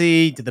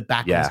prophecy? Did the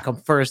backlinks come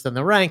first in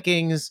the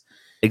rankings?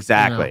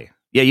 Exactly.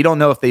 Yeah, you don't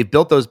know if they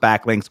built those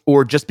backlinks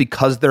or just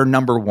because they're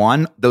number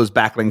one, those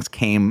backlinks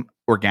came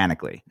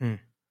organically,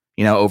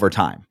 over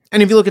time.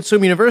 And if you look at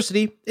Swim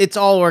University, it's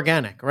all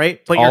organic, right?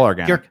 But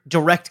your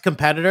direct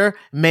competitor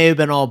may have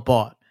been all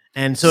bought.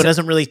 And so it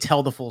doesn't really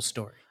tell the full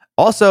story.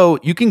 Also,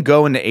 you can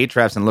go into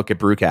Ahrefs and look at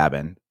Brew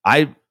Cabin.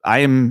 I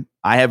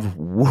have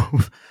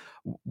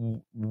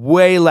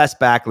way less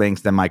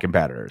backlinks than my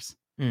competitors,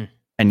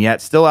 and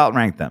yet still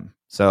outrank them.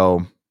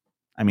 So,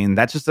 I mean,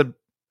 that's just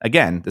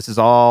this is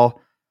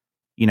all,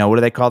 what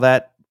do they call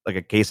that? Like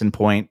a case in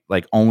point,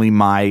 like only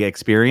my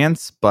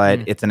experience, but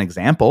it's an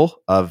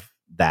example of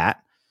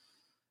that.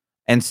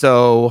 And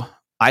so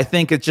I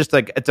think it's just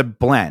like, it's a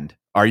blend.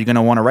 Are you going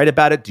to want to write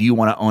about it? Do you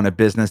want to own a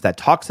business that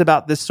talks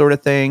about this sort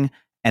of thing?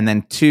 And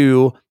then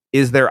 2,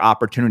 is there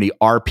opportunity?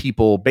 Are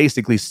people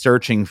basically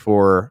searching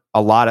for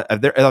are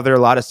there a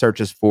lot of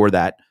searches for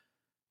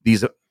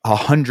these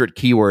 100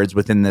 keywords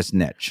within this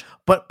niche?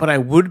 But I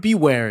would be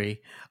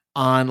wary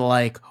on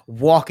like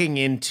walking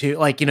into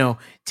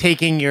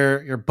taking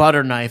your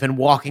butter knife and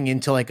walking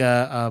into like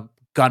a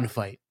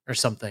gunfight or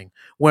something,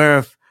 where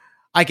if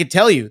I could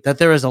tell you that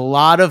there is a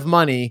lot of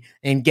money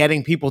in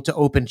getting people to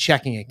open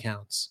checking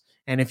accounts.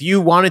 And if you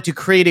wanted to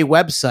create a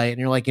website and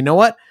you're like, you know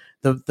what,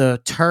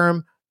 the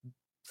term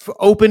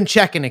open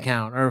checking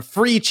account or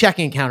free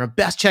checking account or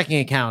best checking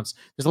accounts,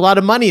 there's a lot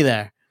of money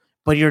there,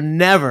 but you're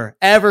never,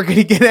 ever going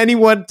to get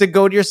anyone to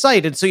go to your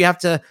site. And so you have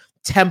to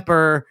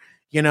temper,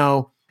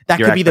 that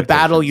could be the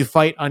battle you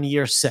fight on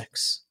year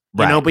 6,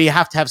 but you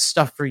have to have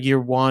stuff for year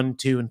 1,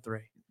 2, and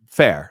 3.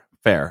 Fair.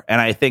 And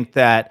I think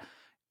that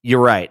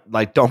you're right.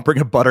 Like, don't bring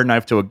a butter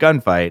knife to a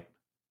gunfight.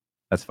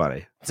 That's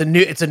funny.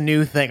 It's a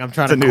new thing. I'm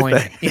trying to coin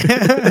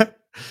it.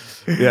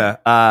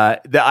 Yeah.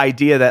 The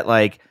idea that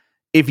like,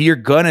 if you're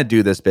gonna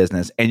do this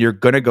business and you're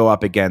gonna go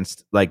up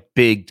against like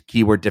big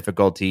keyword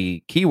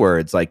difficulty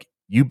keywords, like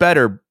you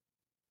better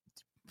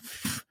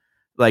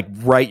like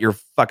write your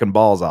fucking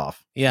balls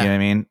off. Yeah. You know what I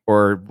mean?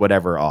 Or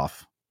whatever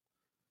off.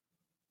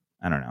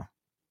 I don't know.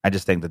 I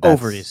just think that's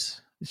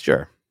ovaries.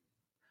 Sure.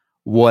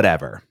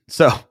 Whatever.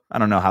 So I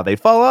don't know how they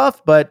fall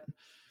off, but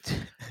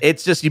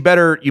it's just you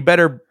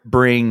better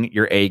bring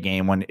your A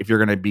game if you're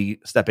gonna be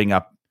stepping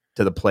up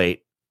to the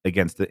plate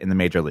against in the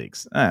major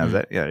leagues.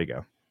 There you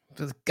go.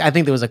 I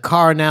think there was a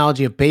car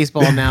analogy, a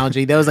baseball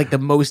analogy. That was like the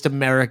most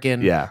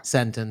American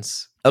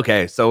sentence.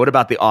 Okay, so what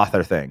about the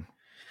author thing?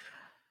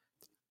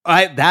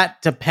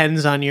 That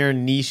depends on your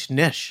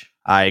niche.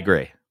 I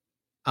agree.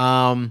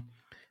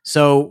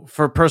 So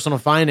for personal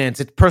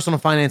finance, it's personal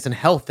finance and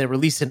health. They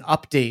released an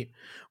update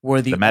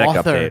where the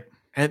author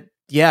update.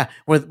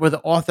 Where the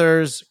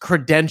author's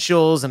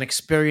credentials and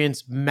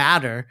experience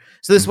matter.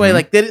 So this way,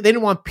 like they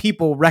didn't want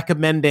people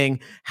recommending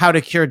how to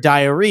cure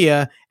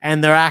diarrhea,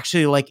 and they're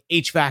actually like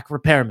HVAC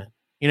repairmen,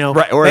 you know,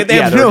 right? Or they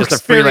have they're no just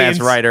experience. A freelance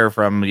writer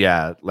from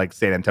like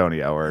San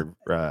Antonio or.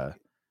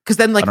 Because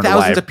then, like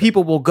thousands of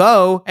people will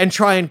go and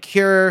try and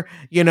cure,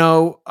 you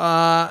know,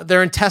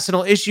 their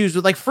intestinal issues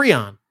with like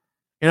Freon.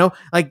 You know,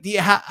 like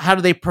how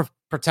do they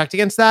protect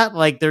against that?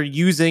 Like they're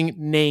using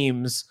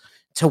names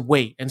to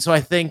wait, and so I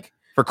think.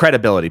 For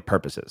credibility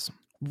purposes.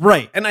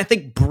 Right. And I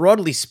think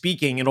broadly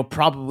speaking, it'll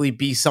probably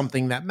be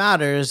something that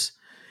matters.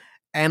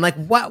 And like,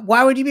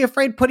 why would you be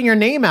afraid putting your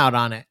name out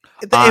on it?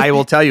 I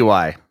will tell you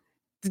why.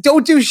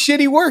 Don't do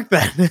shitty work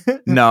then.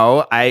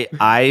 No,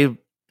 I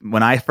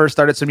when I first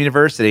started Swim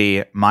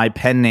University, my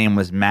pen name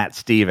was Matt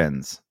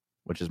Stevens,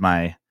 which is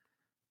that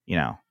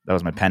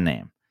was my pen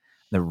name.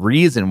 The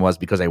reason was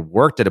because I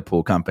worked at a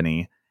pool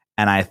company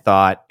and I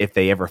thought if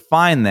they ever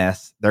find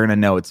this, they're going to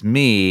know it's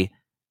me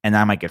and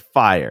I might get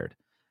fired.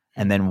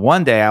 And then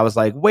one day I was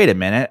like, wait a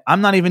minute, I'm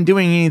not even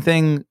doing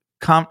anything,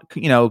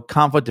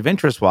 conflict of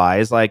interest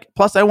wise. Like,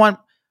 plus I want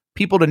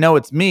people to know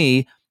it's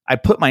me. I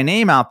put my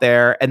name out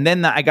there, and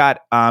then I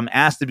got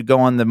asked to go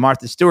on the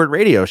Martha Stewart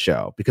radio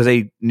show because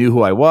they knew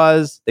who I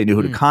was. They knew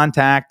who to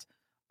contact.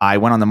 I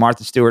went on the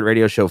Martha Stewart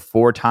radio show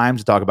 4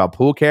 times to talk about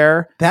pool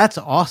care. That's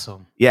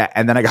awesome. Yeah,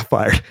 and then I got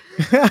fired.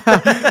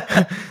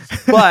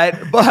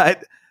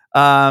 but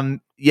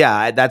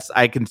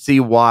I can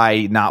see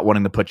why not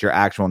wanting to put your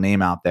actual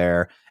name out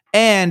there.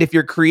 And if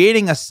you're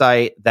creating a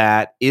site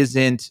that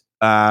isn't,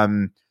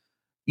 in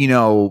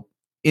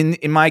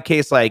my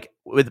case, like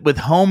with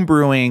home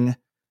brewing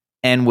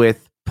and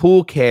with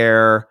pool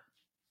care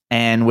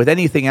and with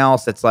anything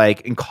else that's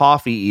like in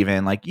coffee,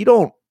 even like you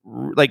don't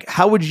like,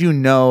 how would you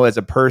know as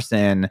a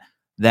person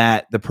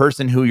that the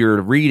person who you're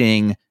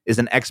reading is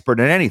an expert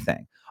in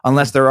anything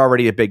unless they're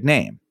already a big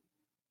name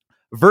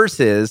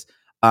versus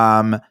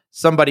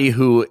somebody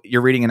who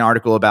you're reading an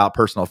article about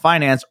personal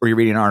finance or you're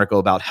reading an article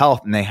about health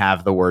and they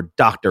have the word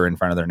doctor in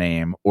front of their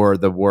name or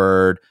the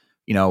word,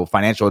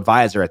 financial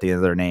advisor at the end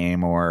of their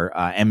name or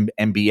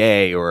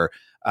MBA or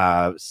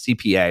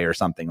CPA or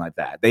something like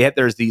that.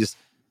 There's these,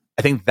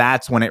 I think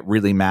that's when it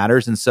really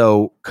matters. And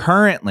so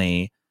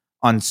currently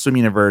on Swim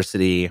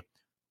University,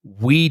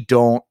 we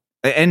don't,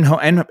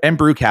 and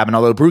Brew Cabin,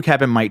 although Brew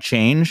Cabin might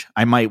change,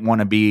 I might want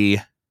to be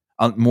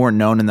more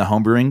known in the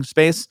homebrewing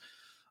space.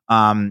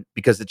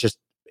 Because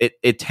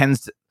it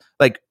tends to,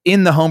 like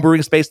in the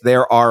homebrewing space,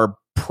 there are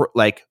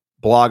like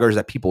bloggers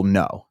that people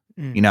know,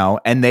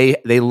 and they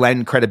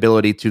lend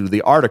credibility to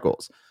the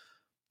articles.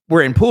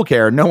 Where in pool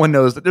care, no one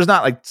knows that there's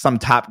not like some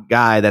top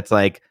guy that's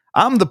like,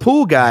 I'm the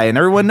pool guy and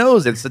everyone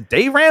knows it's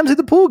Dave Ramsey,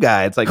 the pool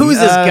guy. It's like, who's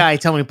this guy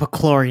telling me to put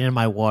chlorine in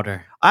my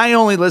water? I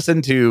only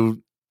listen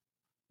to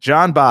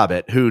John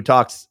Bobbitt, who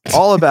talks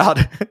all about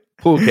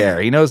pool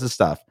care. He knows his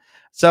stuff.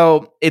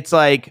 So it's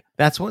like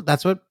that's what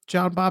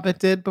John Bobbitt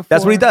did before.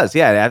 That's what he does.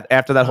 Yeah,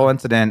 after that whole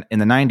incident in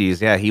the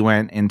 90s, yeah, he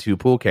went into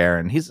pool care,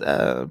 and he's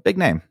a big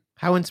name.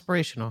 How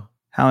inspirational!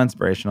 How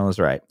inspirational is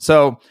right.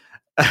 So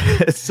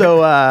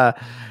So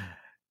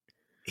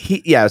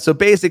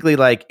basically,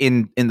 like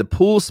in the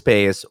pool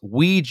space,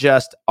 we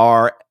just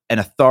are an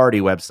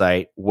authority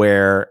website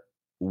where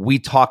we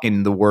talk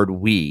in the word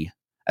we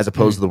as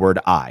opposed to the word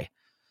I,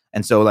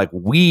 and so like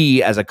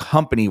we as a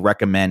company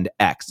recommend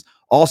X.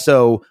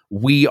 Also,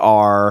 we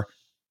are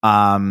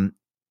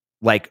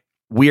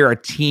we're a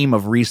team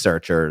of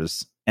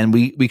researchers and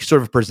we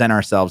sort of present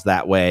ourselves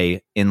that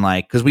way in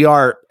like, because we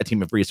are a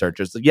team of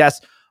researchers. So yes,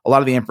 a lot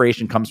of the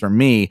information comes from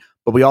me,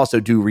 but we also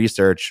do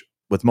research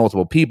with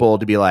multiple people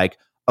to be like,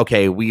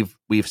 okay, we've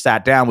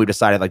sat down, we've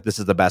decided like this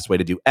is the best way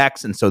to do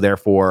X. And so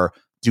therefore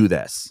do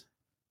this,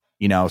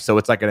 so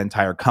it's like an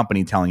entire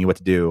company telling you what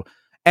to do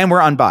and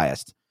we're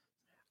unbiased.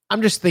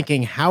 I'm just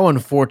thinking how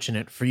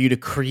unfortunate for you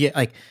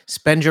to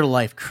spend your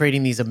life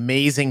creating these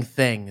amazing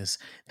things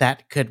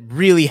that could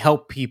really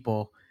help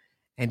people.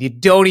 and you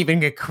don't even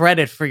get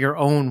credit for your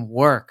own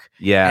work.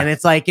 Yeah. And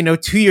it's like,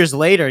 2 years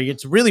later,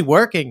 it's really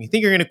working. You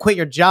think you're going to quit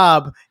your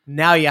job.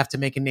 Now you have to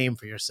make a name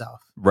for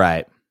yourself.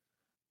 Right.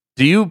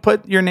 Do you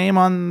put your name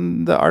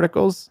on the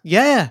articles?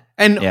 Yeah.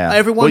 And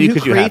everyone who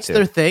creates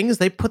their things,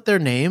 they put their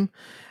name.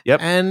 Yep.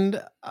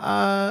 And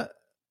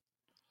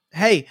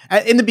hey,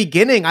 in the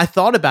beginning, I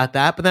thought about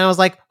that, but then I was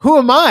like, who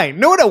am I?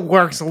 No one at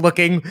work's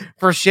looking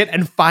for shit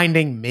and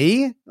finding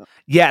me.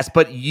 Yes,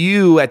 but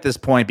you at this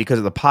point, because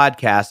of the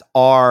podcast,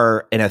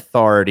 are an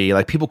authority.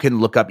 Like, people can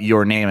look up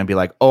your name and be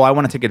like, oh, I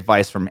want to take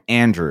advice from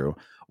Andrew.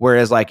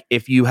 Whereas, like,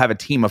 if you have a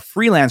team of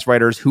freelance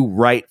writers who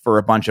write for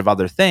a bunch of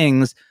other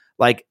things,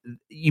 like,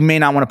 you may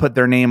not want to put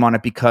their name on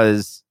it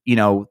because,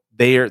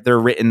 they're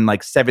written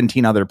like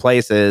 17 other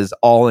places,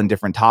 all in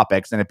different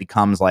topics, and it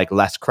becomes like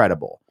less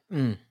credible.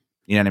 Mm.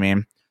 You know what I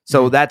mean?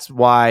 So that's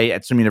why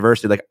at Swim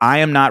University, like, I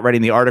am not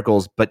writing the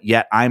articles, but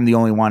yet I'm the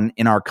only one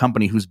in our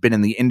company who's been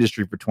in the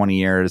industry for 20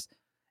 years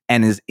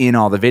and is in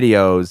all the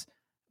videos,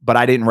 but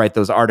I didn't write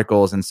those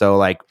articles. And so,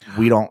 like,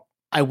 we don't.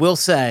 I will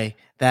say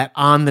that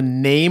on the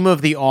name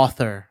of the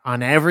author,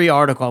 on every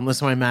article on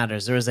Listen Why It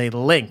Matters, there is a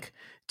link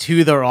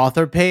to their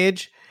author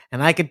page.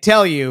 And I can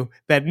tell you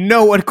that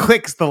no one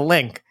clicks the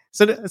link.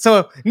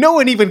 So no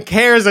one even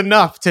cares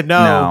enough to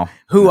know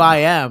who I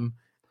am.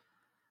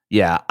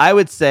 Yeah, I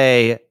would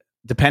say,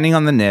 depending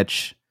on the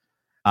niche,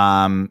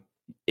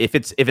 if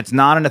it's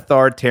not an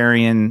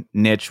authoritarian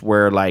niche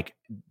where, like,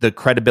 the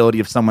credibility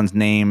of someone's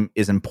name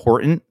is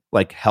important,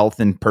 like health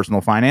and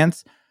personal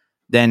finance,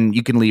 then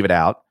you can leave it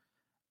out.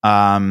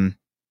 And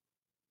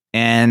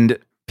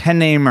pen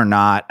name or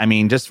not, I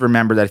mean, just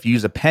remember that if you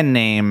use a pen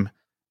name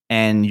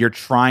and you're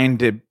trying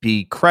to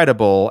be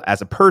credible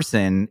as a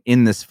person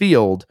in this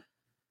field,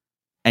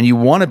 and you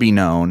want to be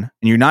known,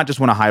 and you not just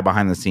want to hide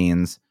behind the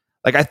scenes.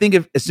 Like, I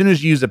think as soon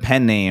as you use a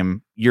pen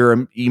name,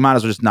 you might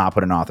as well just not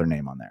put an author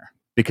name on there,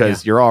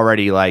 because you're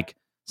already, like,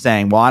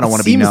 saying, well, I don't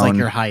want to be known. Seems like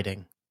you're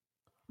hiding.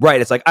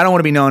 Right. It's like, I don't want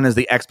to be known as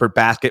the expert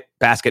basket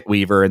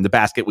weaver in the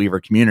basket weaver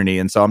community.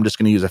 And so I'm just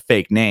going to use a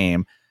fake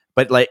name.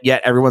 But, like,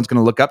 yet everyone's going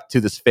to look up to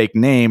this fake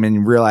name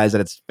and realize that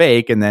it's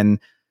fake. And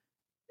then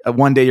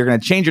one day you're going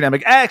to change your name.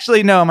 Like,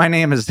 actually, no, my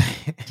name is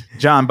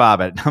John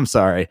Bobbitt. I'm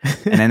sorry.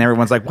 And then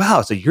everyone's like,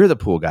 wow, so you're the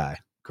pool guy.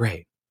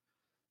 Great.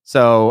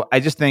 So I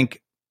just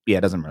think, it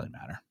doesn't really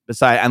matter.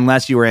 Besides,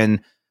 unless you were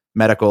in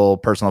medical,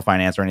 personal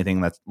finance, or anything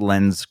that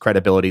lends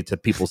credibility to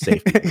people's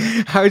safety.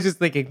 I was just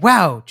thinking,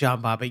 wow,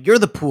 John Bobbitt, you're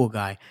the pool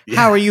guy. Yeah.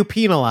 How are you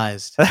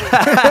penalized? Call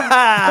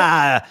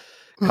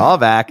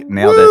back.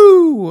 Nailed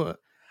it.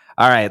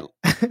 All right.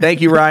 Thank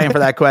you, Ryan, for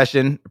that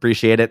question.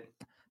 Appreciate it.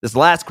 This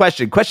last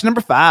question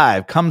number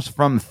 5, comes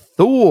from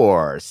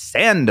Thor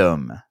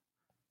Sandom.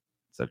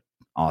 It's an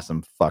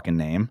awesome fucking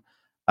name.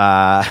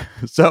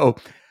 So,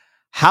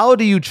 how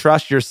do you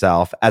trust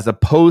yourself as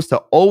opposed to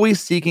always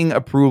seeking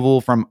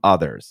approval from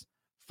others?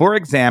 For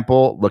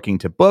example, looking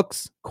to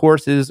books,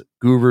 courses,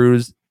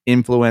 gurus,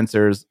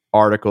 influencers,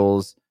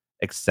 articles,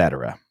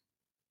 etc.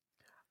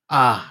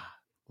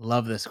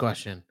 Love this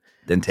question.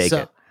 Then take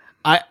it.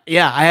 I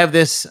have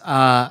this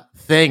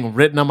thing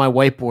written on my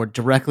whiteboard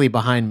directly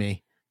behind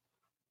me.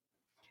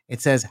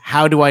 It says,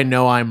 how do I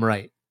know I'm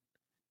right?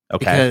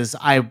 Okay. Because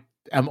I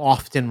am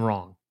often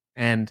wrong.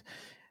 And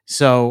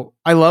so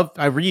I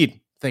read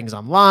things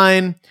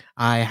online.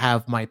 I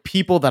have my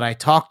people that I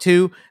talk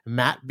to,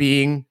 Matt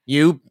being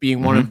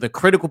one of the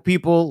critical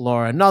people,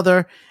 Laura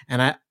another,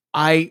 and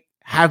I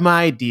have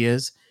my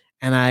ideas,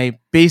 and I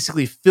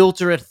basically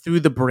filter it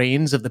through the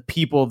brains of the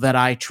people that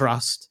I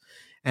trust.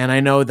 And I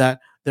know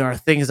that there are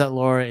things that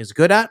Laura is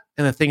good at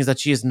and the things that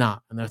she is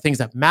not. And there are things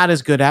that Matt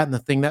is good at and the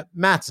thing that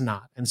Matt's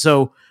not. And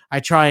so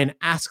I try and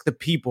ask the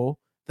people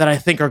that I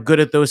think are good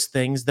at those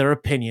things their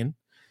opinion.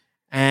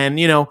 And,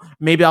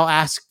 maybe I'll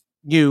ask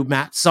you,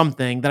 Matt,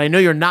 something that I know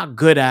you're not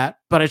good at,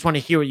 but I just want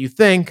to hear what you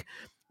think.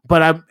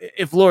 But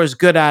if Laura's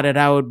good at it,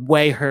 I would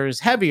weigh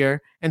hers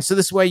heavier. And so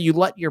this way you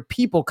let your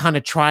people kind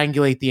of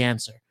triangulate the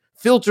answer,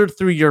 filtered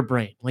through your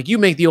brain. Like, you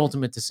make the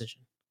ultimate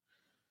decision.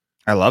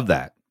 I love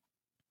that.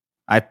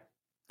 I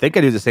think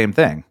I do the same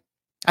thing.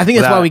 I think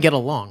that's why we get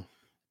along.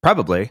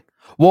 Probably.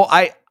 Well,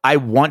 I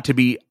want to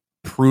be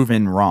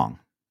proven wrong.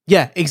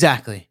 Yeah,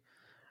 exactly.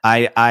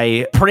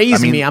 I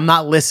praise me, I'm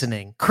not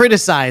listening.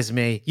 Criticize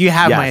me, you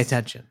have my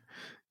attention.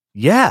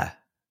 Yeah.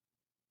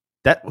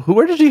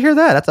 Where did you hear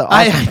that? That's an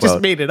awesome I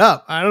just made it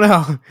up. I don't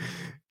know.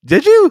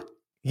 Did you?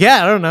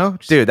 Yeah, I don't know.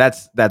 Dude,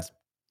 that's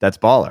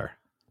baller.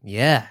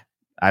 Yeah.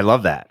 I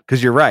love that,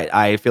 because you're right.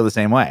 I feel the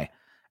same way.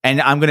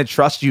 And I'm going to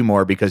trust you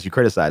more because you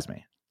criticize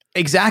me.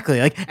 Exactly.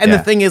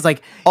 The thing is,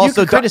 like,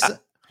 also,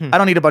 I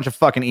don't need a bunch of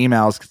fucking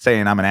emails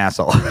saying I'm an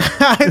asshole.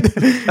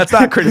 That's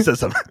not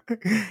criticism.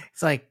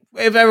 It's like,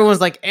 if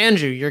everyone's like,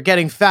 Andrew, you're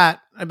getting fat,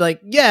 I'd be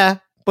like, yeah,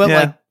 but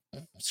like,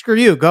 screw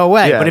you, go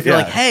away. But if you're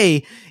like,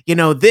 hey,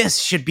 this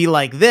should be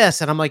like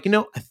this, and I'm like,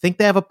 I think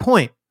they have a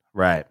point.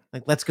 Right.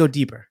 Like, let's go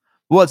deeper.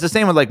 Well, it's the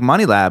same with, like,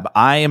 Money Lab.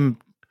 I am.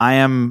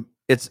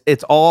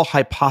 It's all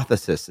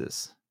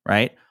hypotheses,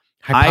 right?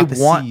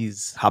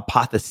 Hypotheses.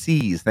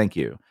 Hypotheses. Thank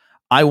you.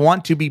 I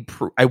want to be.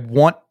 I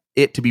want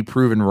it to be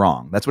proven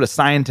wrong. That's what a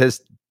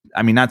scientist,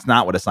 I mean, that's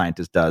not what a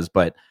scientist does,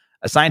 but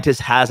a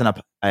scientist has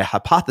a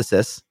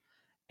hypothesis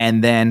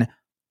and then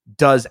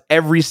does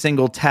every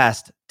single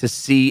test to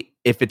see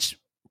if it's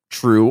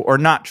true or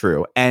not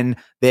true. And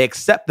they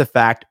accept the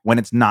fact when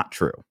it's not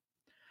true.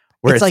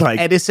 Where it's like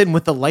Edison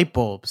with the light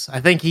bulbs.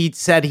 I think he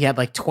said he had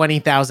like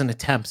 20,000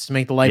 attempts to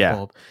make the light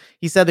bulb.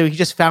 He said that he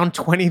just found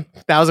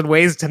 20,000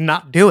 ways to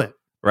not do it.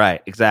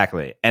 Right,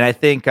 exactly. And I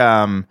think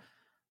and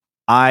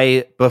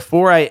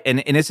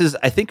this is,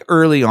 I think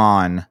early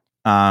on,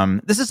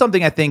 this is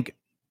something I think,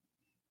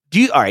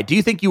 do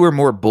you think you were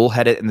more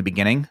bullheaded in the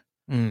beginning?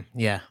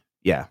 Yeah.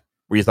 Yeah.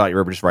 Where you thought you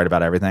were just right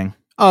about everything?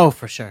 Oh,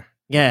 for sure.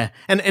 Yeah.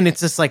 And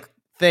it's this like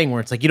thing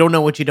where it's like, you don't know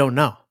what you don't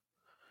know.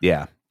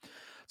 Yeah.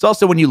 It's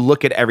also when you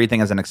look at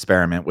everything as an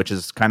experiment, which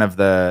is kind of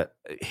the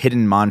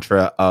hidden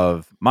mantra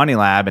of Money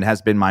Lab and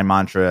has been my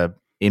mantra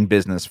in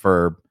business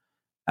for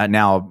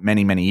now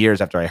many, many years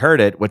after I heard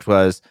it, which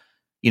was,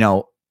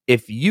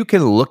 if you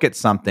can look at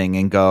something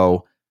and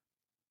go,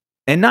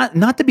 and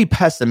not to be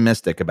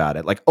pessimistic about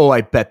it, like, oh, I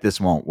bet this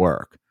won't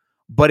work,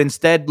 but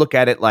instead look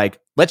at it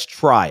like, let's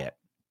try it.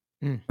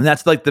 And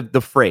that's like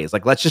the phrase,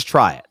 like, let's just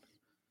try it.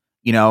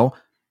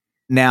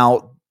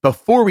 Now,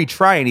 before we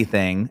try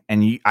anything,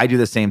 and I do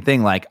the same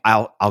thing, like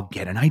I'll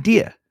get an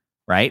idea,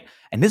 right?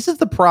 And this is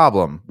the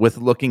problem with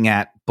looking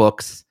at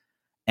books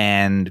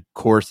and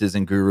courses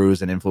and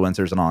gurus and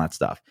influencers and all that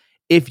stuff.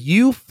 If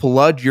you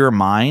flood your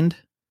mind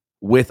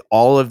with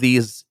all of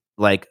these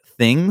like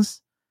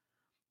things,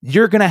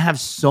 you're going to have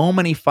so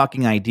many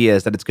fucking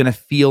ideas that it's going to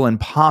feel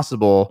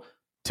impossible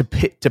to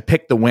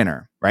pick the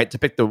winner, right? To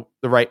pick the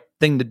right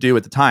thing to do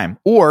at the time.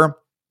 Or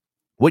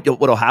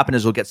what'll happen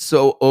is you'll get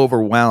so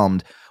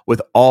overwhelmed with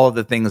all of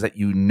the things that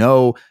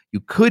you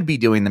could be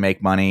doing to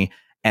make money,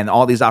 and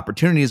all these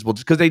opportunities will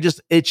just,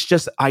 because it's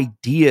just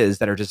ideas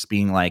that are just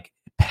being like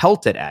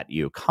pelted at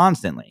you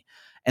constantly.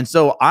 And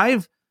so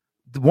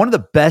one of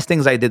the best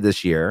things I did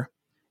this year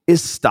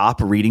is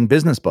stop reading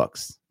business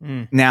books.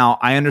 Now,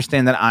 I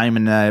understand that I'm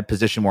in a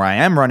position where I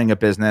am running a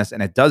business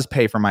and it does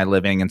pay for my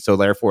living. And so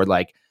therefore,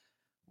 like,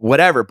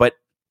 whatever. But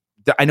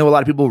I know a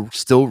lot of people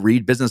still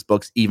read business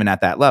books even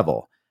at that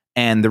level.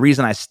 And the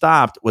reason I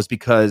stopped was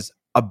because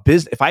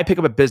if I pick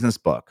up a business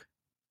book,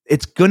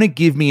 it's going to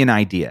give me an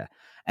idea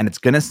and it's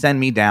going to send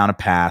me down a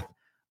path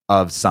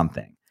of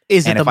something.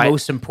 Is it the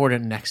most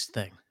important next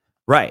thing?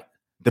 Right.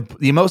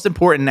 The most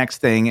important next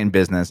thing in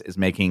business is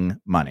making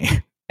money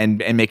and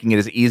making it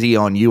as easy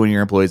on you and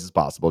your employees as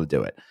possible to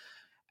do it.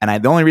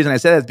 And the only reason I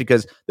say that is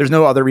because there's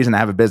no other reason to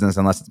have a business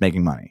unless it's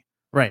making money.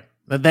 Right.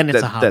 But then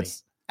it's a hobby,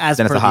 as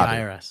per the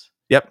IRS.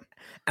 Yep.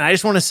 And I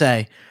just want to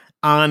say,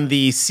 on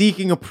the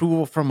seeking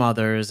approval from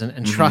others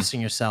and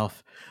trusting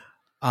yourself,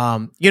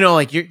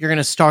 like you're going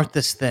to start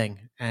this thing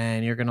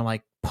and you're going to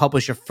like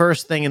publish your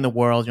first thing in the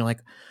world. You're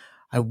like,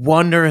 I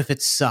wonder if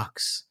it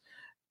sucks.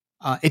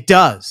 It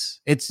does.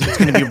 It's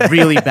going to be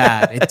really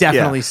bad. It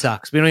definitely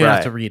sucks. We don't even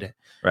have to read it.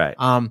 Right.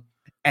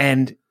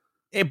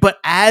 But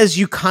as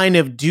you kind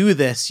of do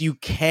this, you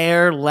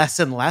care less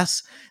and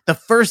less. The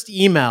first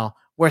email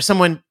where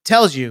someone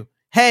tells you,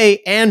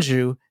 hey,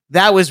 Andrew,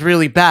 that was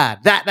really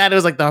bad. That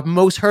is like the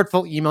most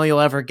hurtful email you'll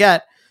ever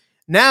get.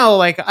 Now,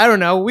 like, I don't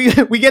know,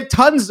 we get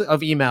tons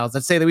of emails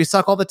that say that we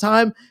suck all the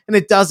time, and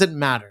it doesn't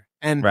matter.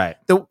 And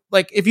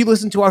if you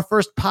listen to our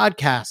first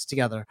podcast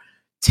together,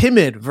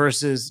 timid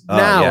versus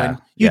now, and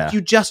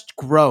you just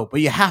grow,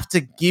 but you have to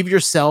give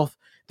yourself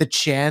the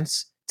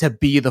chance to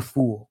be the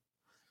fool.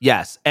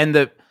 Yes. And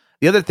the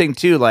other thing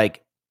too,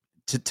 like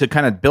to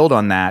kind of build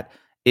on that,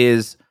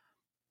 is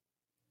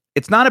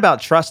it's not about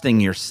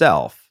trusting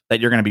yourself that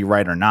you're going to be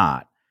right or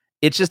not.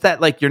 It's just that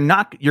like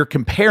you're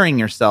comparing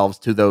yourselves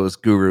to those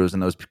gurus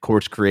and those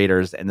course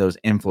creators and those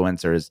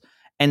influencers,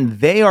 and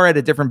they are at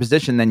a different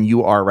position than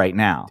you are right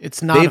now.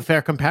 It's not a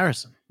fair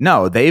comparison.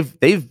 No,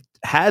 they've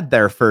had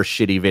their first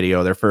shitty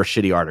video, their first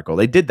shitty article.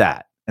 They did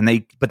that.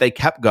 But they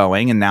kept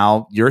going, and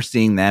now you're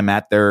seeing them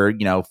at their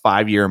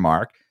 5-year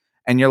mark,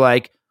 and you're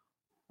like,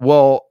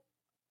 well,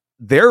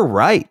 they're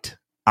right.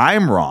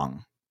 I'm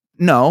wrong.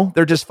 No,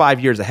 they're just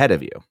 5 years ahead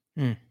of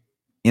you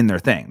in their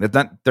thing.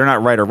 They're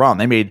not right or wrong.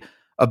 They made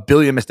a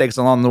billion mistakes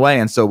along the way,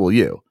 and so will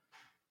you.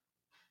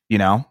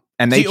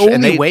 And the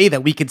only way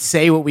that we could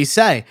say what we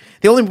say,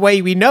 the only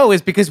way we know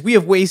is because we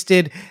have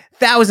wasted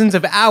thousands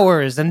of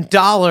hours and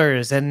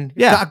dollars and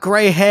got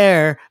gray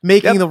hair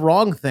making the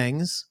wrong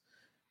things.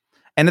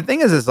 And the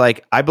thing is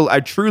like, I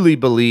truly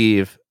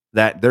believe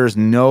that there's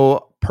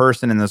no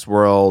person in this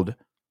world,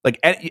 like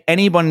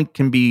anyone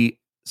can be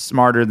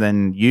smarter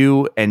than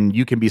you, and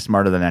you can be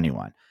smarter than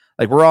anyone.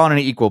 Like, we're all on an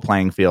equal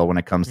playing field when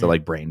it comes to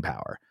like brain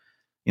power.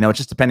 It's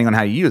just depending on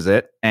how you use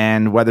it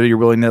and whether you're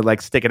willing to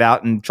like stick it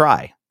out and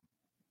try.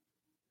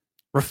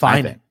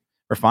 Refine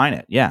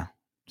it. Yeah.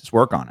 Just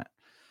work on it.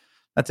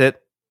 That's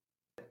it.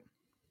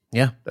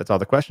 Yeah. That's all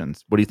the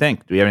questions. What do you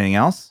think? Do we have anything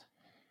else?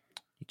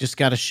 You just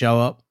got to show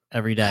up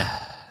every day.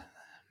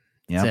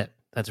 That's it.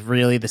 That's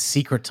really the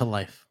secret to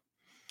life.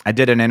 I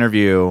did an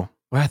interview.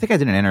 Well, I think I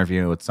did an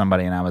interview with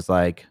somebody, and I was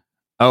like,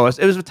 it was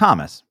with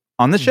Thomas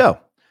on the show.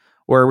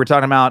 where we're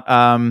talking about,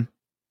 Iron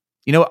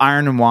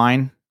and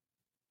Wine,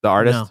 the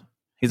artist. No.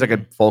 He's like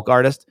a folk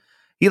artist.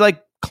 He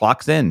like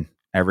clocks in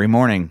every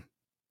morning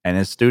in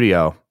his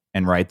studio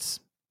and writes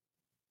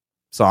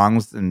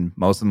songs, and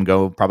most of them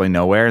go probably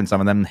nowhere, and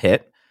some of them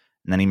hit.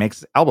 And then he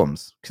makes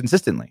albums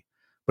consistently.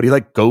 But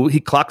he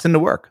clocks into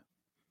work.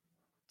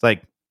 It's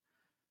like,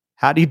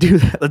 how do you do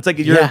that? It's like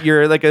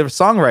you're like a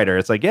songwriter.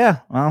 It's like, yeah,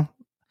 well,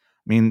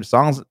 I mean,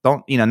 songs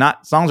are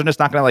just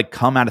not gonna like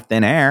come out of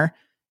thin air.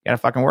 You gotta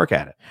fucking work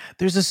at it.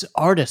 There's this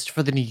artist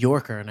for the New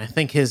Yorker, and I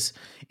think his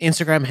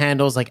Instagram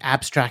handle is like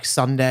Abstract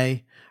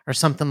Sunday or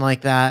something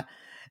like that.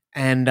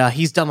 And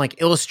he's done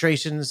like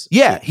illustrations.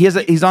 Yeah, he's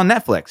on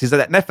Netflix. He's at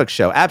that Netflix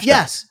show, Abstract.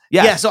 Yes.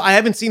 Yeah, so I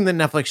haven't seen the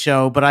Netflix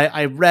show, but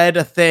I read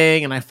a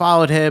thing and I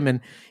followed him,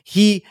 and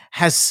he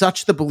has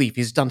such the belief.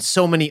 He's done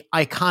so many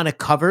iconic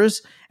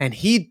covers, and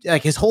he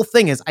like his whole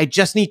thing is, I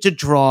just need to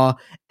draw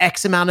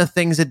X amount of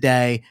things a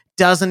day.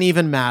 Doesn't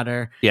even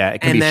matter. Yeah,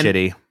 it can be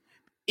shitty.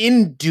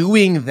 In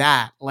doing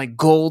that, like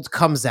gold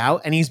comes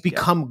out, and he's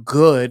become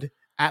good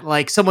at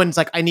like someone's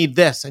like, I need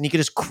this, and he can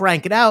just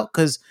crank it out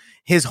because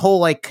his whole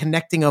like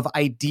connecting of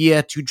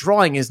idea to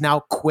drawing is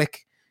now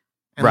quick.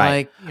 And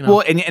right.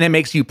 Well, and it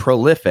makes you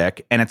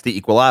prolific, and it's the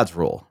equal odds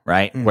rule,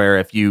 right? Where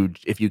if you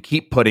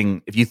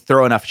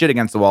throw enough shit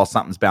against the wall,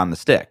 something's bound to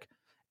stick.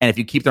 And if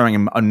you keep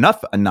throwing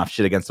enough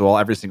shit against the wall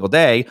every single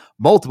day,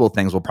 multiple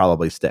things will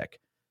probably stick.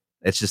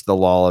 It's just the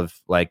law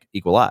of like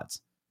equal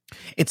odds.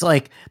 It's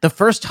like the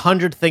first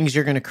 100 things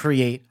you're going to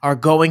create are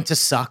going to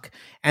suck,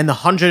 and the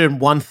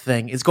 101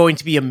 thing is going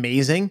to be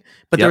amazing,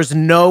 but there's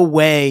no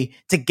way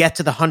to get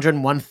to the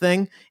 101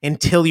 thing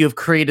until you've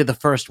created the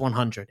first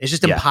 100. It's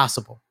just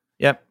impossible.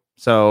 Yep.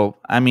 So,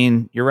 I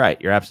mean, you're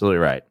right. You're absolutely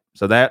right.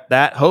 So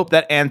that hope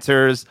that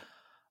answers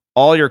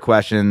all your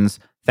questions.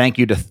 Thank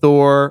you to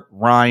Thor,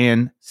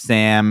 Ryan,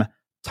 Sam,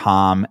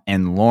 Tom,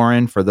 and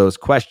Lauren for those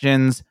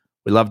questions.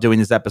 We love doing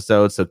this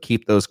episode, so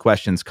keep those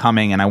questions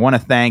coming. And I want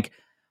to thank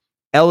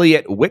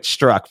Elliot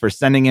Whitstruck for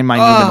sending in my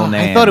new middle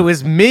name. I thought it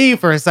was me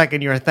for a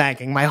second you were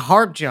thanking. My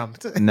heart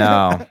jumped.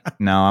 No.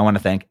 I want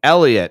to thank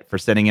Elliot for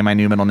sending in my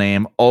new middle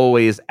name.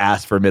 Always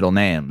ask for middle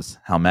names.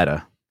 How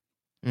meta.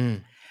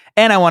 And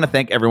I want to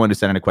thank everyone who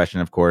sent in a question,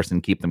 of course,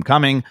 and keep them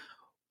coming.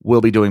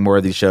 We'll be doing more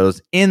of these shows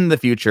in the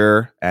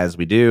future as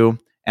we do.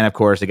 And of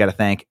course, I got to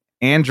thank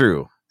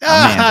Andrew.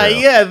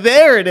 Yeah,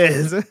 there it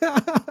is.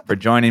 For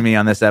joining me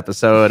on this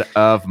episode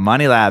of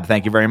Money Lab.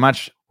 Thank you very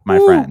much, my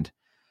friend.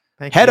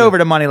 Head over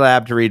to Money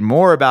Lab to read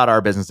more about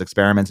our business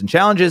experiments and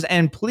challenges.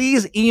 And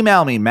please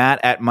email me,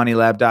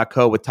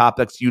 matt@moneylab.co, with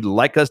topics you'd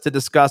like us to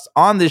discuss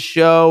on this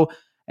show.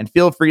 And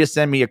feel free to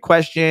send me a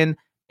question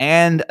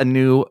and a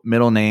new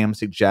middle name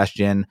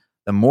suggestion.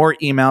 The more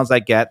emails I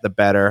get, the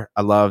better.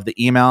 I love the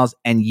emails.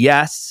 And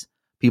yes,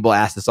 people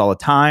ask this all the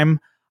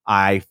time.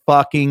 I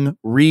fucking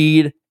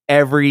read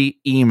every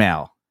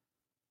email.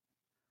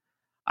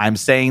 I'm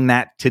saying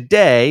that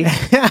today.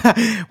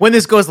 When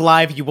this goes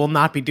live, you will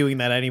not be doing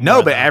that anymore.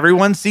 No, but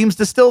everyone seems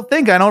to still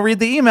think I don't read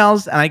the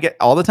emails, and I get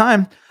all the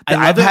time.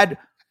 I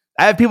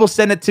have people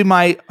send it to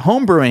my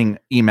homebrewing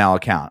email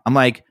account. I'm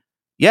like,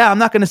 yeah, I'm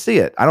not going to see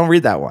it. I don't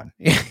read that one.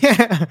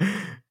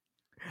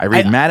 I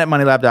read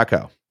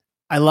matt@moneylab.co.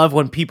 I love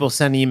when people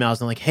send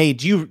emails and like, hey,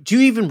 do you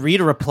even read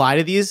a reply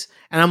to these?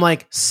 And I'm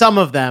like, some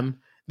of them.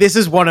 This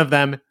is one of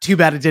them. Too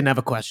bad it didn't have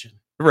a question.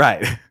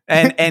 Right.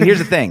 And here's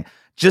the thing.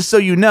 Just so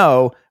you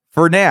know,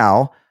 for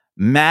now,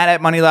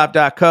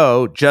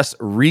 matt@moneylab.co just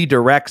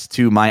redirects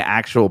to my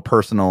actual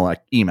personal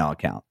email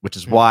account, which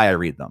is why I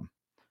read them.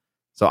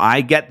 So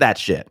I get that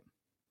shit.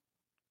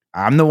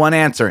 I'm the one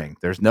answering.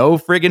 There's no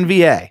friggin'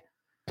 VA.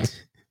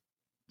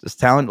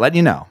 Just letting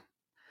you know.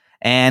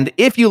 And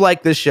if you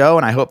like this show,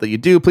 and I hope that you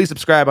do, please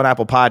subscribe on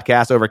Apple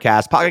Podcasts,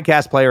 Overcast, Pocket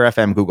Cast, Player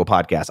FM, Google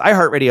Podcasts,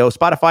 iHeartRadio,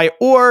 Spotify,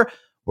 or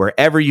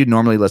wherever you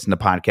normally listen to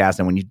podcasts.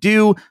 And when you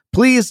do,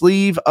 please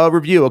leave a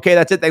review. Okay,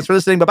 that's it. Thanks for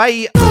listening.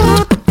 Bye-bye.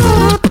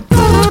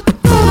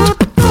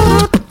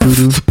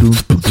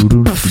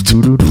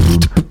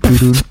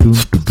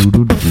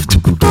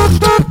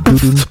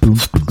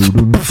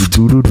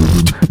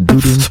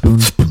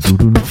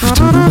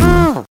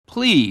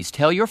 Please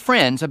tell your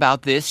friends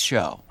about this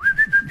show.